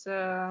studies.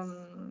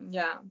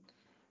 Yeah,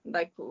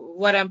 like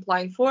what I'm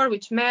applying for,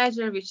 which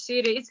major, which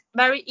city. It's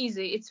very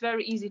easy. It's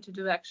very easy to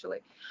do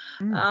actually.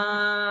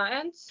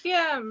 And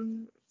yeah,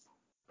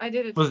 I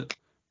did it.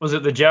 Was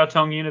it the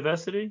Jiaotong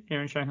University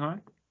here in Shanghai?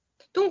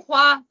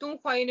 Tunghua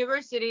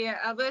University,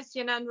 West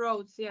Yan'an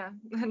Roads, yeah,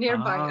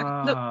 nearby.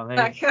 Ah,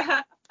 Back.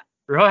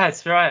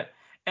 right.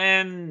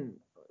 And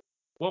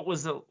What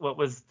was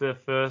the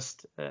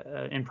first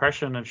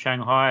impression of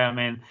Shanghai? I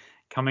mean,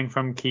 coming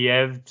from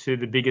Kiev to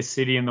the biggest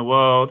city in the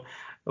world,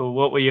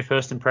 what were your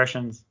first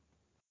impressions?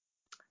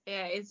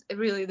 Yeah, it's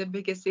really the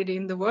biggest city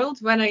in the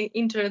world. When I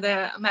enter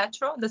the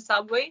metro, the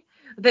subway,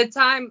 the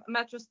time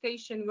metro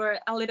station were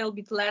a little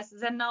bit less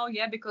than now,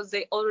 yeah, because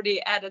they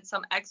already added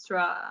some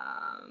extra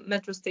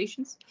metro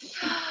stations.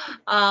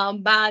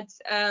 But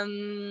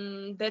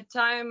that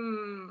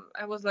time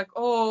I was like,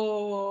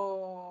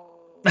 oh,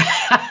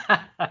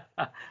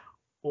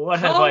 What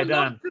have how I not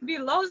done? to be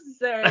lost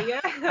there,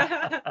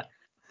 yeah.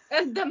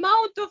 And the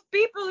amount of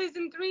people is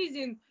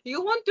increasing.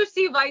 You want to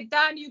see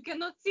Vaitan, you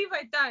cannot see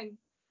Vaitan.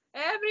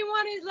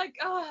 Everyone is like,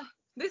 oh,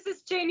 this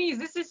is Chinese,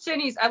 this is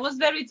Chinese. I was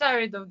very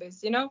tired of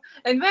this, you know.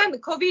 And when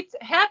COVID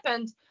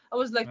happened, I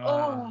was like,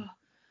 oh,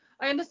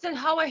 I understand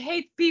how I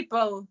hate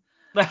people.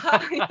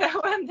 Yeah,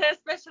 when there's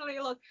especially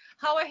a lot,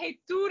 how I hate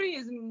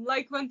tourism,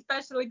 like when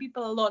especially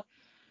people a lot.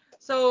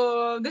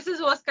 So this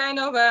was kind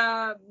of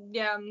a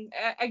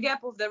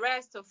gap of the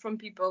rest from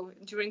people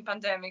during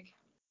pandemic.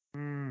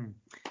 Mm.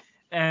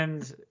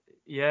 And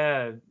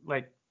yeah,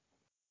 like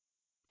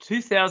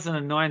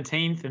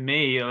 2019 for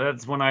me,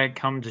 that's when I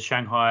come to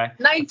Shanghai.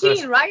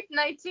 19, right?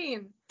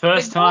 19.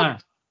 First time.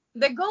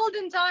 The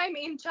golden time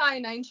in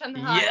China, in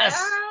Shanghai.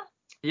 Yes.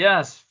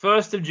 Yes,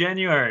 1st of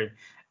January.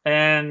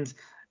 And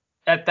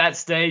at that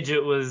stage,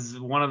 it was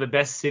one of the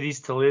best cities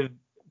to live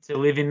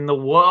in the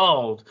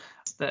world.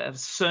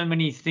 There's so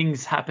many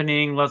things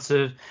happening, lots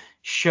of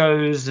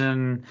shows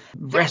and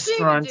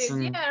restaurants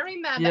Festivities, and yeah, I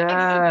remember.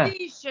 yeah,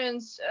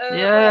 Exhibitions.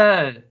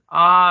 yeah,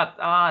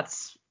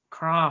 arts,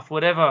 craft,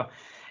 whatever.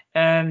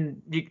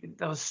 And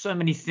there was so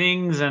many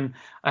things, and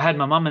I had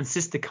my mum and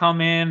sister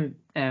come in,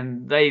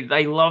 and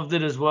they loved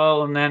it as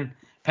well. And then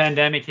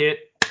pandemic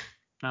hit,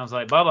 and I was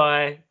like, bye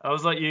bye. I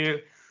was like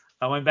you.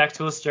 I went back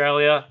to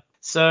Australia.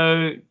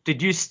 So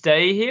did you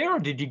stay here, or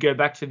did you go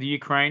back to the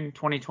Ukraine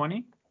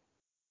 2020?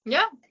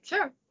 Yeah,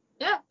 sure.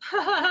 Yeah.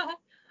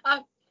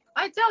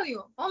 I tell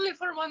you, only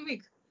for 1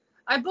 week.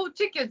 I bought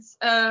tickets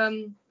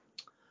for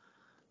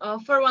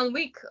 1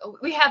 week.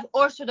 We have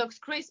Orthodox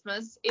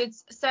Christmas.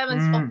 It's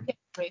 7th of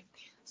January.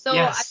 So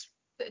Yes.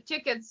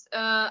 tickets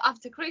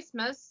after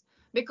Christmas,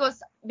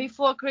 because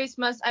before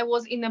Christmas I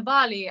was in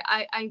Bali.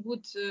 I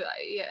would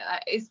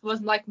it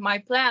was like my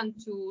plan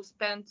to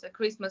spend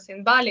Christmas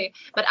in Bali,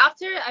 but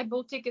after I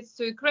bought tickets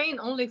to Ukraine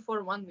only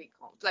for 1 week,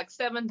 like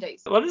 7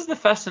 days. What is the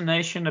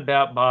fascination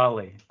about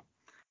Bali?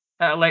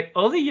 Like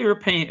all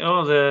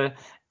the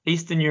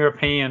Eastern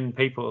European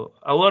people,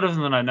 a lot of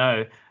them that I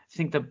know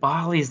think that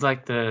Bali is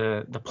like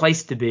the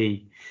place to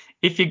be.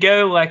 If you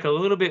go like a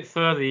little bit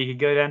further, you could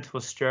go down to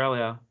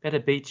Australia, better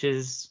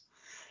beaches,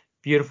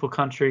 beautiful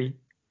country.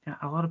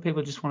 A lot of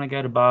people just want to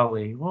go to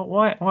Bali.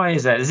 Why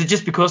is that? Is it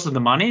just because of the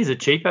money? Is it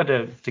cheaper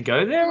to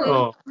go there,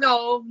 or?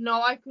 No,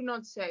 I could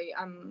not say.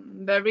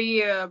 I'm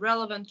very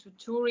relevant to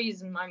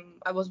tourism.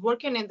 I was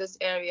working in this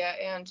area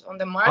and on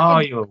the Oh,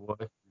 market. you're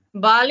working.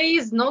 Bali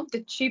is not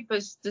the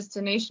cheapest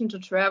destination to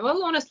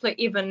travel. Honestly,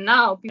 even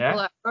now, people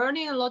Yeah. are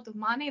earning a lot of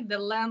money. The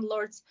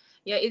landlords,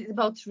 yeah, it's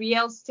about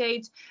real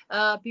estate.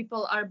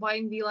 People are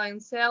buying villa and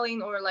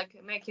selling, or like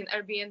making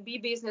Airbnb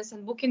business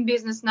and booking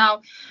business now.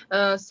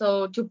 So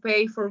to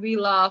pay for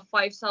villa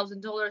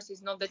 $5,000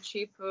 is not the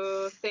cheap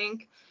thing.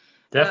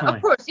 Definitely.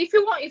 Of course, if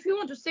you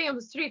want to stay on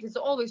the street, it's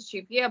always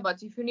cheap. Yeah,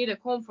 but if you need a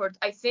comfort,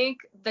 I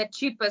think the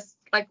cheapest,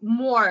 like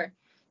more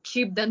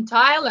cheap than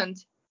Thailand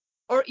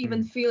or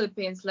even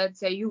Philippines, let's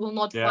say, you will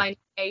not find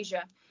in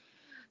Asia.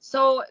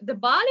 So the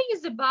Bali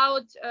is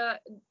about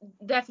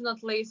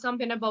definitely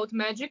something about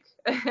magic,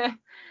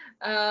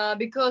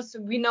 because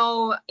we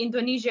know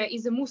Indonesia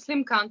is a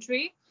Muslim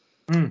country.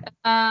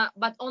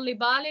 But only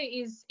Bali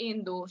is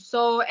Hindu.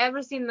 So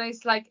everything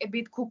is like a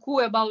bit cuckoo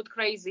about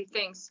crazy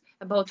things,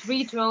 about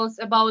rituals,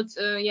 about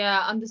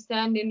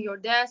understanding your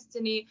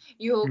destiny.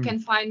 You can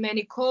find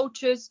many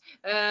coaches,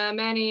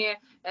 many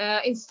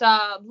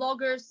Insta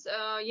bloggers,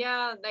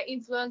 the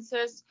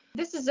influencers.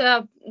 This is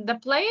the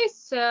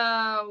place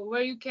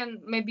where you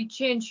can maybe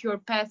change your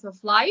path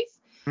of life.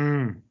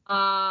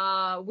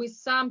 With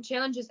some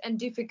challenges and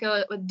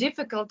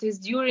difficulties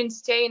during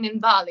staying in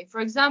Bali. For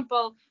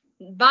example,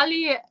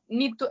 Bali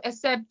need to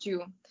accept you,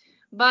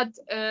 but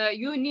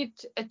you need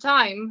a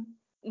time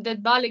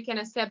that Bali can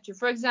accept you.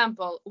 For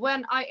example,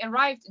 when I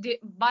arrived,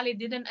 Bali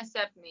didn't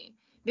accept me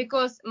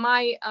because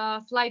my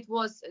flight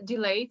was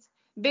delayed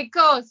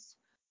because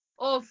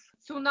of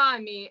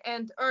tsunami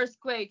and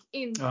earthquake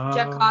in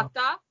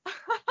Jakarta.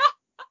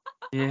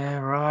 Yeah,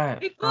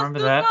 right. It I was remember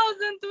that.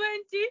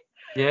 2020.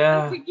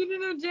 Yeah. At the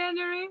beginning of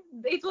January,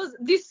 it was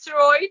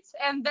destroyed,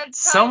 and that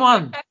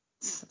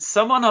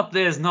Someone up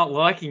there is not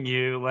liking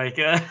you. Like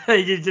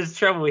you just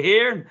travel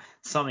here and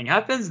something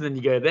happens, then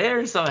you go there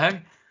and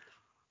something.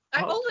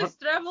 I always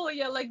travel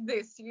like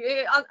this,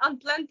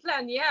 unplanned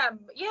plan. Yeah.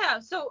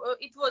 So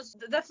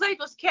the flight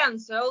was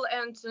canceled,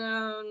 and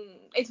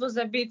it was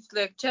a bit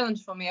like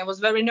challenge for me. I was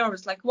very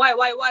nervous, like why,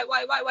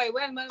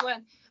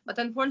 when? But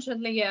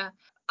unfortunately, yeah.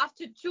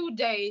 After 2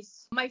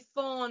 days, my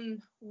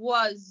phone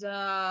was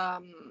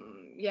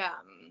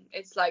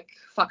it's like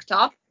fucked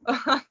up.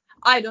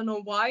 I don't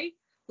know why.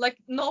 Like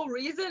no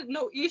reason,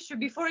 no issue.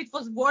 Before it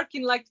was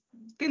working like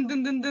dun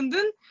dun dun dun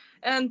dun,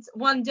 and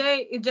one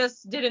day it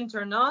just didn't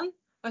turn on.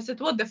 I said,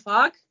 what the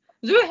fuck?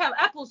 Do you have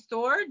Apple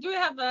Store? Do you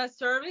have a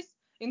service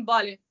in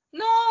Bali?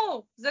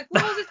 No, the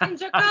closest in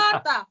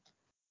Jakarta.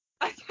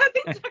 I said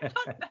in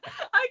Jakarta,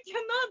 I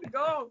cannot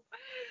go.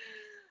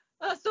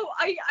 So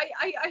I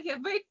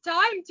wait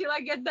time till I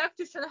get back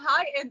to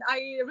Shanghai and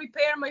I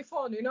repair my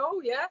phone,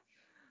 yeah.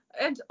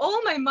 And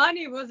all my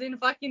money was in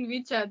fucking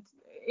WeChat,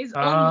 is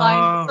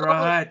online. Oh, So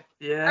right.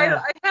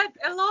 Yeah. I had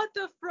a lot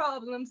of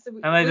problems And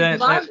with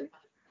Bali.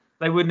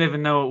 they wouldn't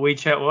even know what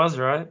WeChat was,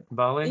 right?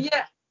 Bali?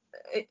 Yeah.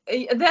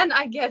 Then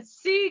I get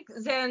sick.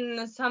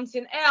 Then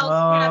something else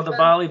Oh, the happened.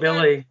 Bali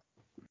Billy.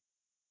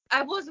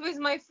 I was with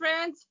my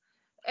friends,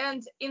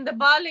 and in the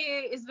Bali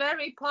is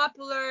very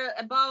popular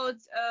about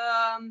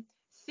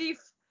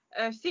thieves.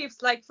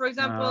 Like for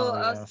example,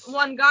 Oh, yes.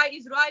 one guy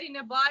is riding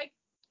a bike.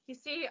 He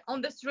see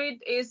on the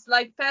street is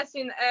like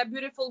passing a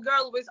beautiful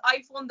girl with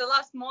iPhone, the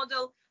last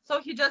model.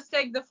 So he just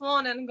take the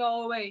phone and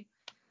go away.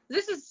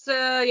 This is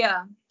Very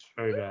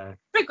bad.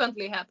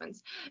 frequently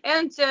happens,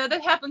 and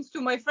that happens to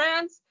my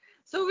friends.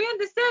 So we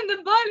understand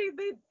that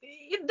Bali,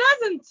 it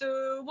doesn't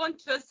want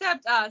to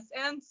accept us,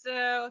 and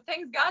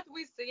thanks God,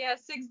 with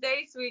 6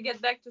 days we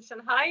get back to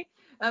Shanghai,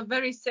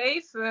 very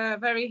safe,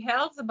 very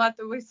healthy, but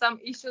with some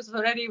issues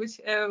already which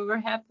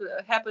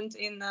happened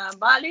in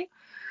Bali.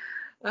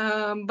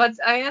 But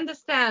I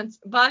understand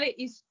Bali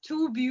is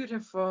too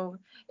beautiful.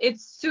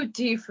 It's too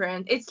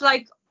different. It's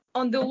like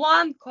on the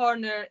one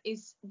corner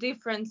is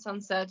different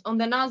sunset, on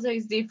the other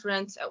is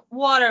different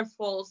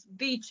waterfalls,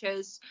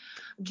 beaches,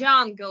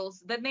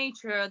 jungles, the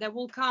nature, the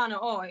volcano.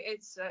 Oh,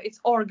 it's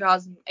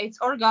orgasm. It's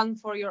orgasm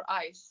for your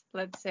eyes,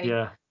 let's say.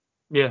 Yeah.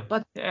 Yeah.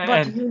 But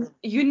And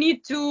you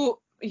need to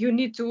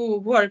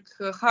work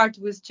hard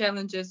with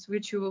challenges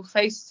which you will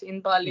face in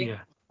Bali.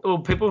 yeah. Well,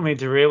 people need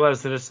to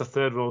realize that it's a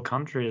third world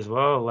country as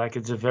well. Like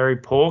it's a very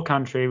poor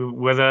country,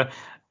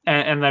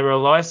 and they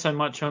rely so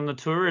much on the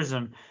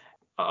tourism.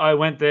 I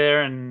went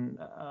there in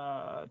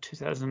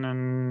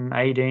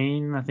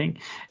 2018, I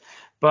think.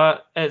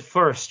 But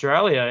for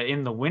Australia,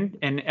 in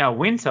our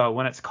winter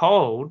when it's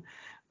cold,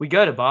 we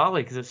go to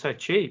Bali because it's so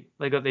cheap.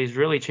 They got these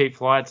really cheap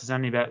flights. It's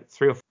only about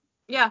 3 or 4.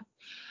 Yeah,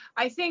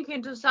 I think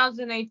in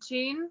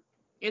 2018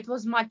 it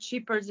was much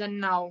cheaper than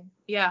now.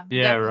 Yeah,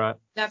 Yeah, right.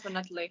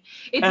 definitely.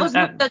 It And was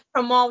not that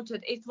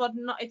promoted. It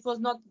was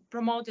not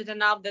promoted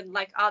enough than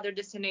like other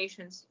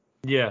destinations.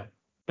 yeah,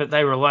 but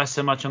they rely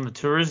so much on the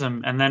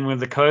tourism, and then when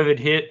the COVID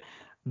hit,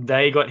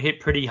 they got hit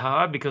pretty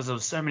hard because there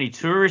was so many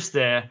tourists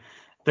there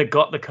that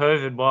got the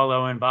COVID while they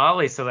were in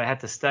Bali, so they had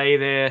to stay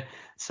there.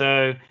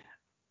 So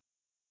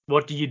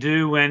what do you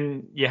do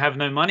when you have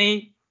no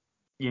money?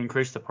 You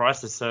increase the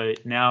prices. So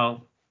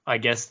now I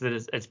guess that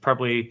it's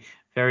probably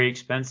very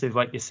expensive,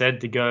 like you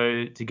said, to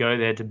go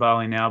there to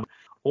Bali now.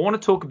 I want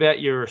to talk about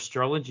your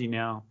astrology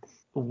now.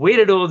 Where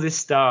did all this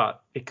start?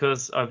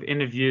 Because I've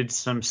interviewed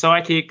some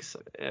psychics,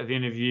 I've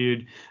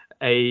interviewed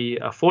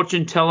a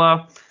fortune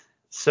teller,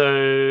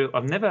 so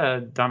I've never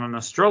done an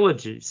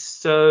astrology.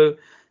 So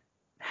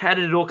how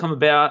did it all come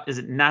about? Is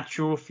it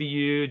natural for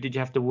you? Did you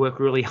have to work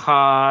really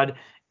hard?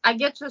 I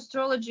get to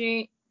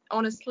astrology,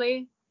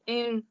 honestly,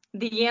 in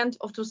the end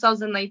of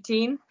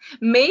 2019.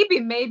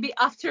 Maybe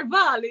after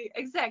Bali,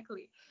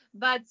 exactly.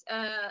 But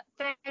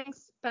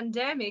thanks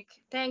pandemic,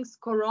 thanks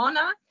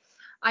Corona,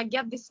 I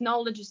get this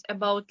knowledge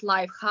about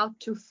life, how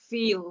to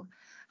feel,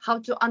 how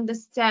to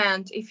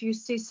understand. If you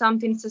see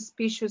something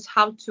suspicious,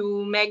 how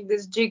to make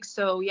this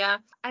jigsaw. Yeah,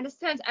 I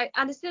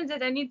understand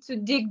that I need to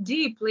dig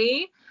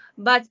deeply,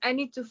 but I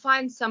need to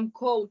find some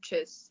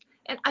coaches,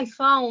 and I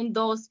found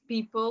those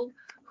people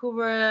who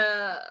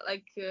were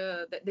like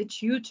the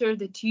tutor,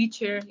 the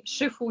teacher,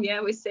 shifu, yeah,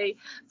 we say,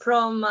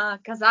 from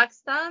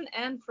Kazakhstan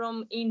and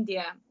from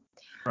India.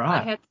 I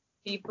Right. had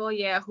people,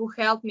 yeah, who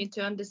helped me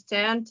to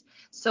understand.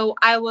 So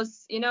I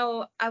was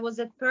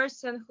that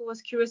person who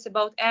was curious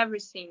about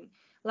everything.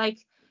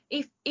 Like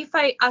if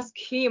I ask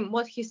him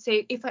what he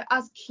said, if I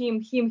ask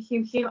him,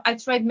 I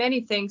tried many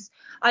things.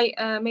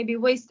 I maybe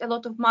waste a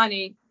lot of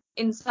money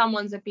in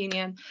someone's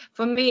opinion.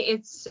 For me,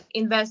 it's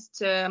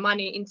invest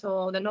money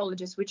into the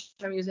knowledges which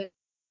I'm using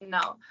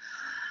now.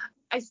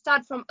 I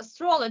start from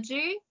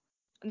astrology,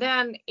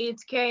 then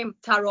it came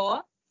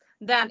tarot,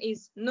 then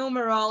is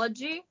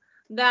numerology,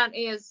 then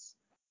is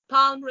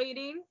palm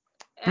reading,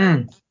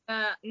 and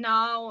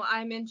now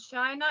I'm in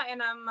China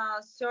and I'm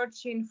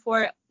searching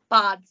for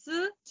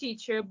Bazi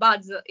teacher.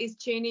 Bazi is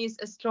Chinese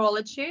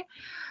astrology,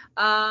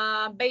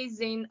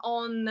 basing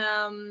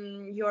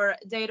on your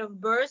date of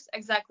birth,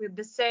 exactly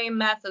the same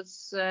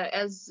methods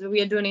as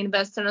we are doing in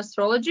Western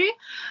astrology,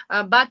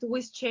 but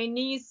with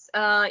Chinese,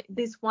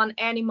 this one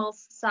animal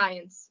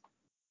science.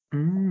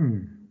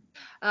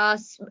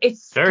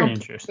 It's Very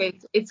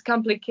interesting. It's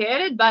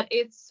complicated, but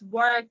it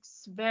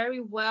works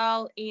very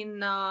well in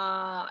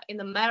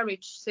the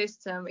marriage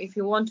system. If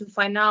you want to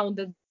find out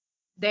the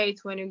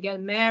date when you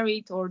get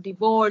married or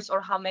divorced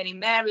or how many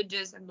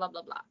marriages and blah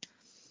blah blah.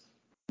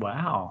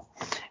 Wow.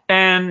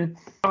 And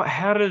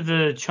how do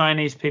the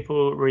Chinese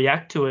people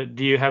react to it?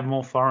 Do you have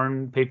more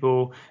foreign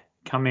people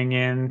coming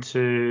in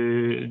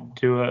to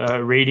do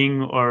a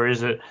reading, or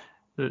is it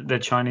the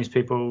Chinese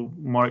people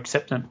more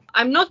acceptant?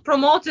 I'm not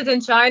promoted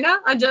in China.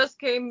 I just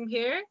came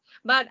here,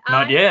 but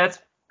Not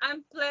yet.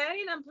 I'm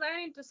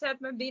planning to set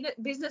my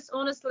business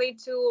honestly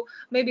to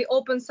maybe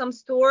open some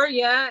store,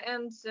 yeah,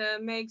 and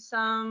make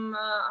some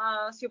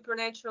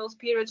supernatural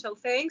spiritual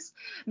things,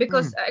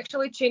 because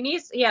actually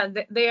Chinese, yeah,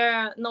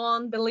 they're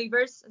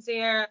non-believers,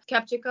 they're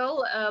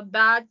skeptical,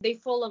 but they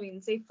following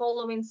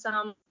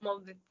some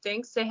of the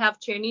things. They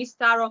have Chinese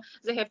tarot,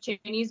 they have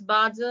Chinese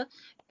Bazi,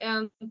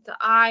 and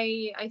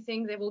I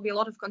think there will be a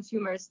lot of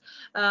consumers.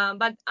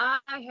 But I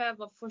have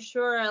for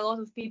sure a lot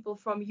of people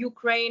from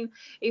Ukraine,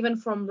 even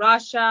from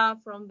Russia,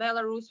 from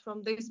Belarus,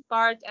 from this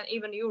part, and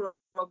even Europe,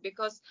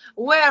 because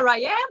where I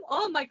am,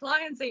 all my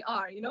clients, they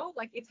are,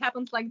 like it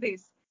happens like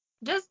this.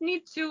 Just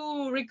need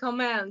to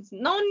recommend.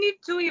 No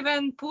need to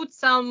even put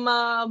some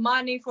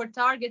money for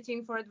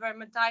targeting, for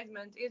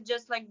advertisement. It's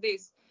just like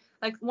this.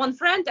 Like one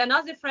friend,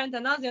 another friend,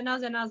 another.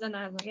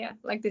 Yeah,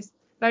 like this.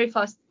 Very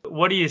fast.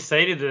 What do you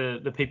say to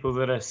the people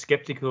that are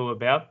skeptical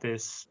about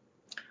this?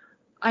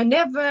 I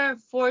never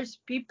force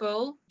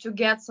people to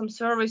get some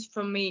service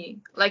from me.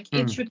 Like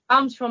it should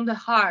come from the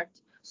heart.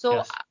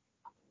 So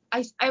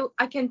yes.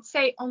 I can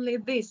say only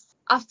this.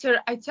 After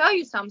I tell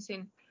you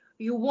something,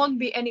 you won't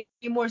be any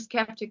more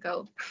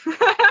skeptical.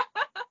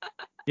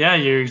 Yeah,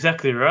 you're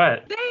exactly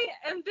right.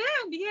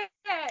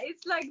 Yeah,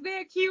 it's like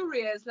they're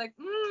curious, like,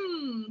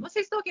 what's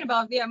he talking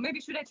about? Yeah,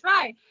 maybe should I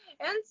try?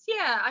 And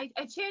yeah,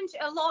 I changed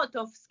a lot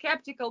of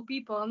skeptical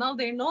people. Now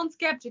they're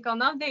non-skeptical.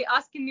 Now they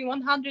asking me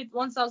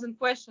 1,000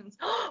 questions.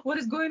 What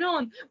is going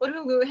on? What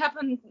will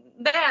happen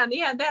then?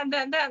 Yeah, then,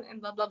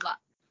 and blah, blah, blah.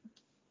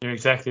 You're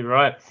exactly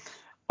right.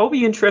 I'll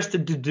be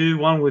interested to do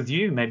one with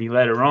you maybe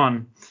later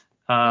on.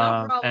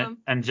 No problem.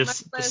 And My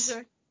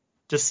pleasure.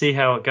 Just see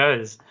how it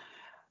goes.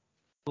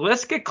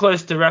 Let's get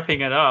close to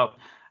wrapping it up.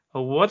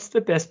 What's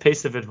the best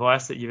piece of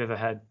advice that you've ever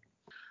had?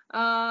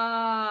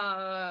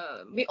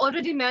 We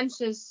already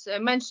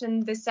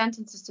mentioned the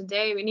sentences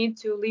today. We need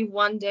to live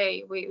one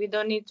day. We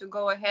don't need to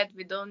go ahead.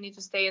 We don't need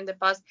to stay in the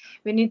past.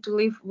 We need to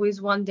live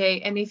with one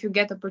day. And if you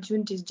get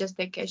opportunities, just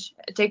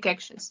take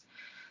actions.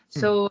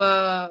 So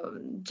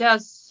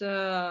just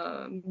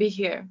be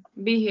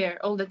here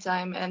all the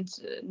time, and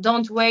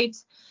don't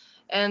wait,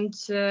 and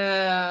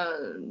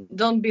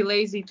don't be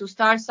lazy to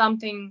start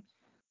something.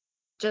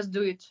 Just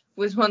do it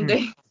with one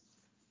day.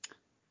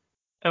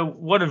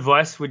 What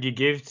advice would you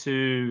give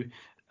to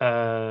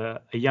a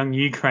young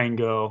Ukraine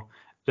girl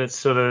that's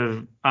sort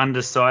of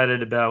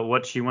undecided about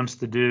what she wants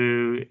to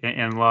do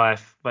in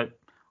life? But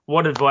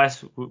what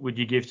advice would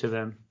you give to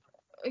them?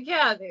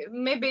 Yeah,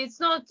 maybe it's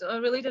not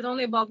related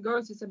only about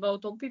girls. It's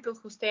about all people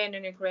who stay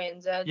in Ukraine.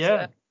 That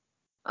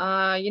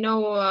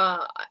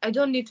I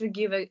don't need to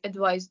give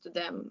advice to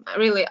them.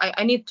 Really,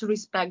 I need to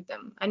respect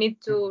them. I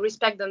need to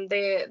respect them.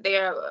 They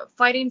are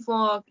fighting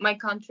for my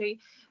country.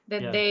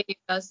 That they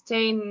are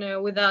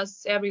staying with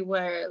us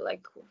everywhere,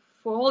 like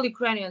for all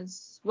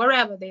Ukrainians,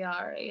 wherever they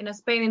are, in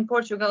Spain, in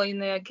Portugal,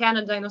 in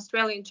Canada, in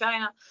Australia, in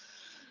China.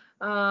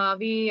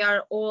 We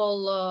are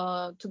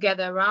all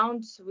together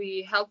around.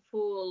 We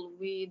helpful.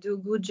 We do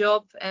good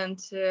job, and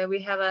we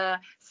have a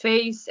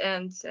faith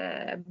and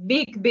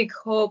big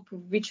hope,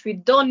 which we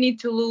don't need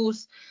to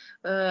lose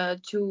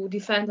to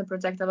defend and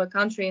protect our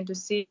country and to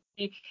see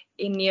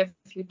in near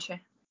future.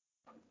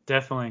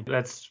 Definitely,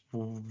 that's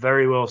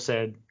very well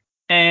said.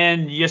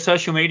 And your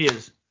social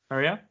medias,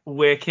 Maria,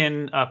 where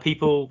can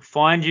people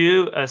find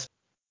you? In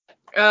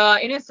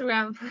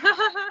Instagram.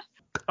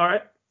 All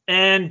right.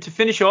 And to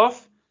finish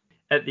off,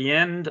 at the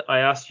end, I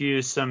ask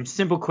you some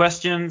simple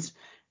questions,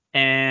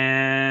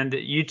 and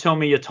you tell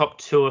me your top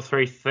 2 or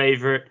 3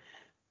 favorite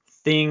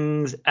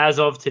things as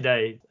of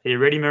today. Are you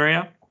ready,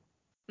 Maria?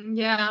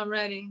 Yeah, I'm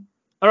ready.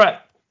 All right.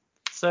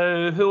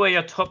 So who are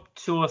your top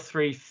 2 or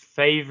 3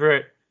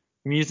 favorite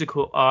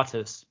musical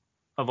artists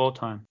of all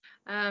time?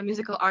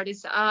 Musical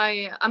artists.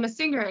 I'm a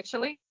singer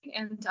actually,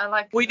 and I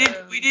like. We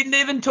didn't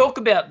even talk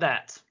about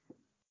that.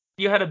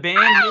 You had a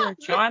band here in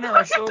China.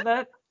 I saw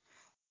that.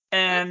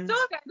 And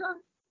Let's talk.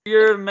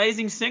 You're an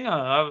amazing singer.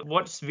 I've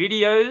watched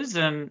videos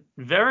and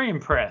very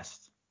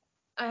impressed.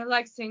 I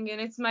like singing.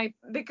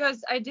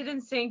 Because I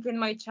didn't sing in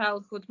my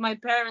childhood. My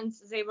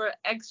parents, they were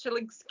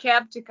actually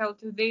skeptical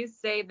to this.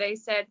 They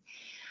said,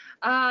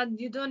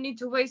 you don't need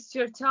to waste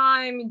your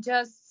time.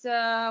 Just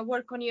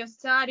work on your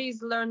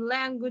studies, learn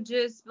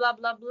languages, blah,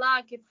 blah,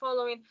 blah, keep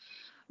following.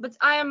 But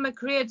I am a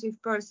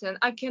creative person.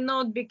 I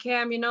cannot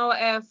become,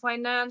 a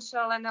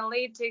financial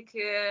analytic,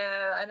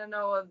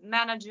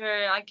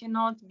 manager. I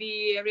cannot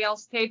be a real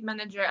estate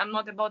manager. I'm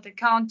not about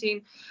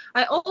accounting.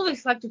 I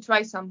always like to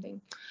try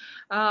something.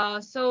 I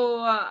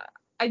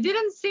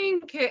didn't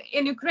sing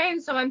in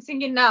Ukraine, so I'm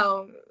singing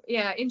now.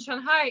 Yeah, in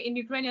Shanghai, in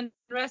Ukrainian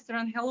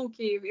restaurant Hello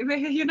Kyiv.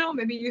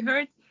 Maybe you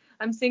heard.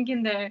 I'm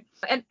singing there.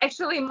 And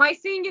actually, my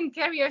singing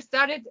career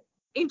started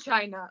in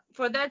China.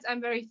 For that,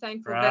 I'm very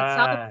thankful.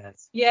 That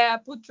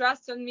Right. put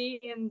trust on me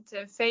and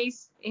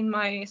faith in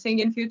my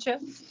singing future.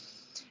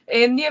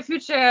 In near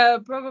future,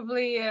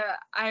 probably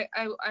I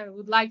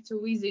would like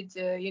to visit,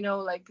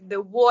 like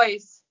The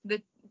Voice.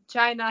 The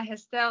China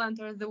Has Talent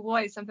or The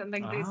Voice, something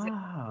like this.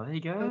 There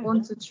you I go.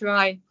 want to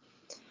try.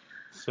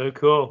 So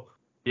cool.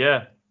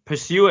 Yeah.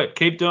 Pursue it.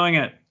 Keep doing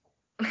it.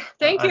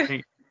 Thank I you.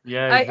 think,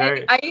 yeah, I,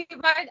 very. I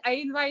I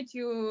invite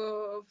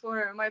you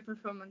for my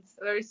performance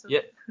very soon.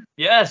 Yeah.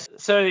 Yes.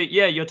 So,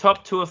 yeah, your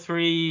top 2 or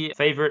 3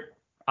 favorite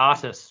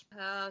artists.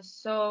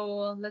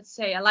 So let's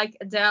say I like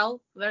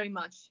Adele very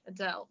much.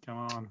 Adele. Come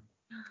on.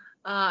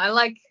 I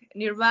like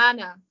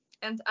Nirvana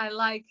and I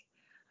like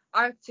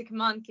Arctic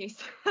Monkeys.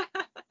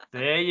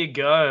 There you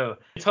go.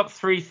 Top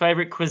 3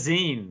 favorite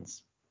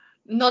cuisines.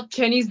 Not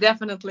Chinese,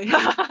 definitely.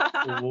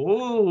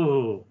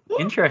 Ooh,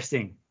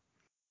 interesting.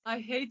 I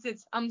hate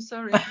it. I'm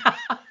sorry.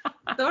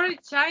 Sorry,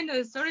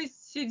 China. Sorry,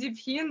 Xi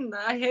Jinping.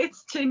 I hate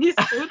Chinese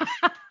food.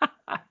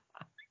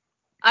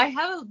 I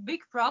have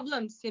big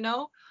problems.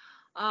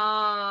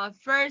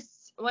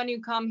 First, when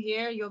you come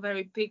here, you're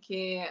very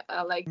picky,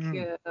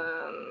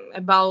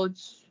 about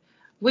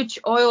which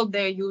oil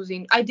they're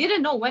using. I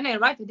didn't know when I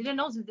arrived. I didn't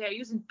know that they're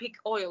using pig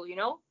oil.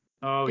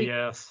 Oh, Pig.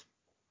 yes.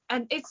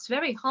 And it's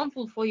very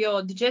harmful for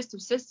your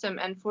digestive system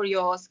and for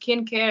your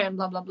skin care and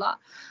blah blah blah.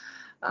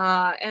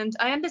 And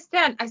I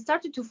understand. I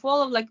started to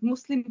follow like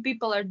Muslim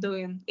people are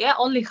doing. Yeah,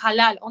 only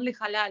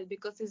halal,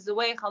 because it's the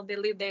way how they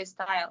live their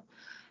style.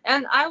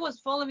 And I was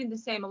following the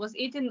same. I was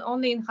eating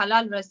only in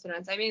halal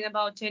restaurants. I mean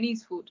about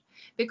Chinese food,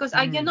 because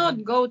I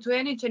cannot go to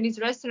any Chinese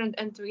restaurant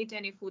and to eat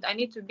any food. I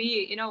need to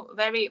be,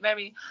 very,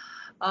 very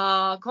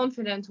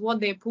confident what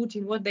they put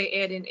in, what they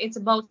add in. It's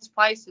about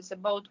spices,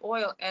 about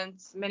oil, and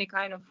many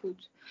kind of food.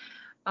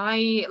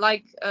 I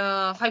like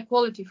high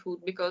quality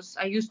food because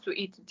I used to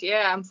eat it.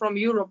 Yeah, I'm from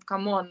Europe.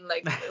 Come on,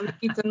 like we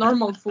eat the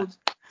normal food.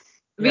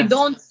 We Yes.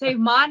 don't save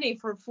money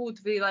for food.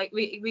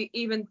 We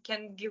even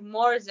can give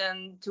more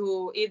than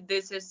to eat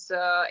this as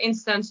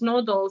instant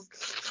noodles.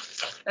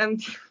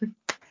 And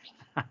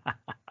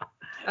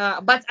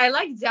but I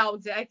like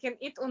jiaozi. I can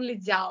eat only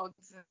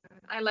jiaozi.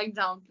 I like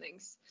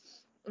dumplings.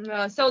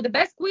 So the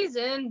best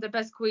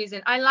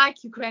cuisine. I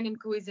like Ukrainian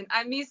cuisine.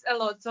 I miss a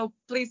lot. So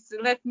please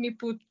let me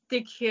put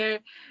tick here.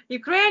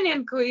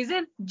 Ukrainian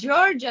cuisine,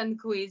 Georgian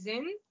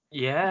cuisine,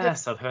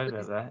 Yes, I've heard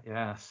about that.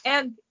 Yes.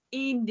 and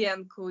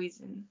Indian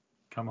cuisine.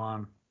 Come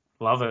on.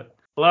 Love it.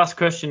 Last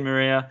question,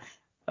 Maria.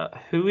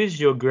 Who is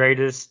your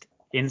greatest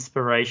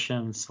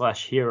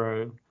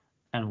inspiration/hero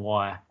and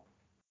why?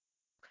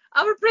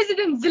 Our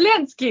President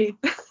Zelensky.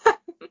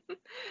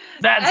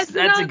 That's As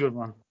you know, a good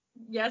one.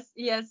 yes.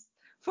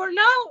 For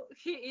now,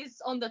 he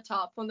is on the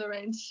top, on the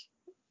range.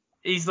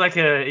 He's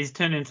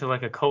turned into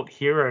like a cult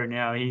hero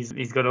now.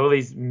 He's got all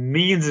these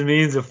millions and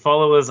millions of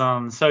followers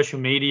on social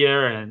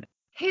media and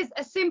He's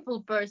a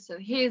simple person.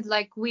 He is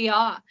like we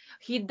are.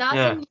 He doesn't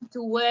yeah. need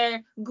to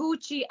wear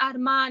Gucci,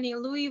 Armani,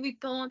 Louis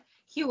Vuitton.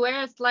 He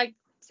wears like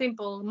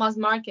simple mass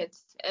market.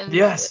 And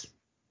Yes.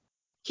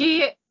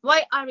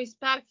 why I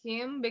respect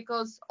him,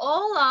 because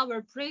all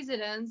our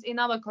presidents in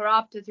our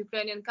corrupted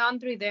Ukrainian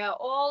country, they are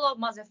all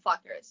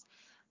motherfuckers.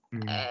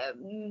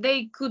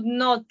 They could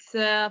not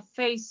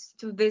face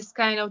to this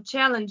kind of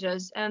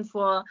challenges, and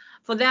for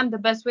them the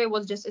best way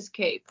was just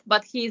escape.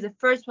 But he is the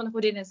first one who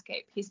didn't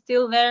escape. He's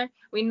still there.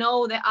 We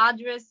know the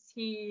address.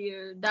 He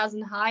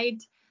doesn't hide.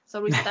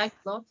 So respect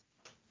a lot.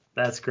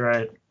 That's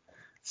great.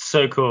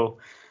 So cool.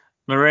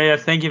 Maria,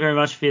 thank you very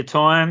much for your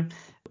time.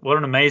 What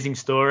an amazing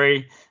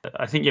story.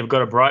 I think you've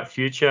got a bright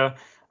future,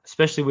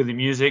 especially with the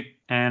music,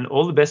 and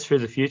all the best for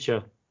the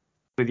future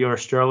with your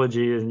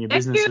astrology and your Thank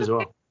business you. as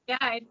well.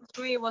 Yeah,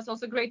 it was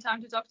also a great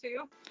time to talk to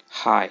you.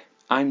 Hi,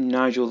 I'm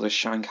Nigel the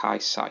Shanghai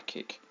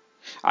Psychic.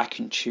 I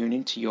can tune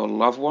into your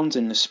loved ones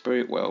in the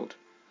spirit world,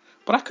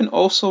 but I can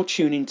also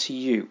tune into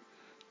you,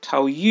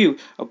 tell you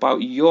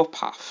about your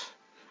path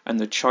and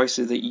the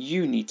choices that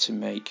you need to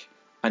make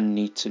and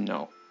need to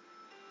know.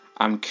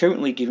 I'm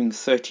currently giving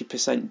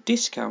 30%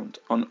 discount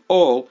on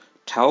all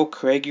Tell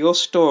Craig Your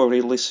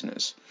Story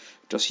listeners.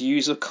 Just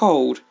use the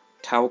code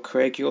Tell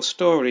Craig Your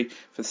Story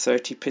for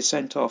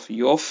 30% off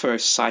your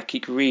first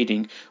psychic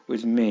reading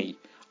with me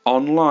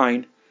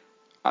online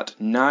at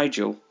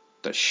Nigel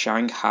the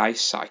Shanghai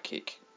Psychic.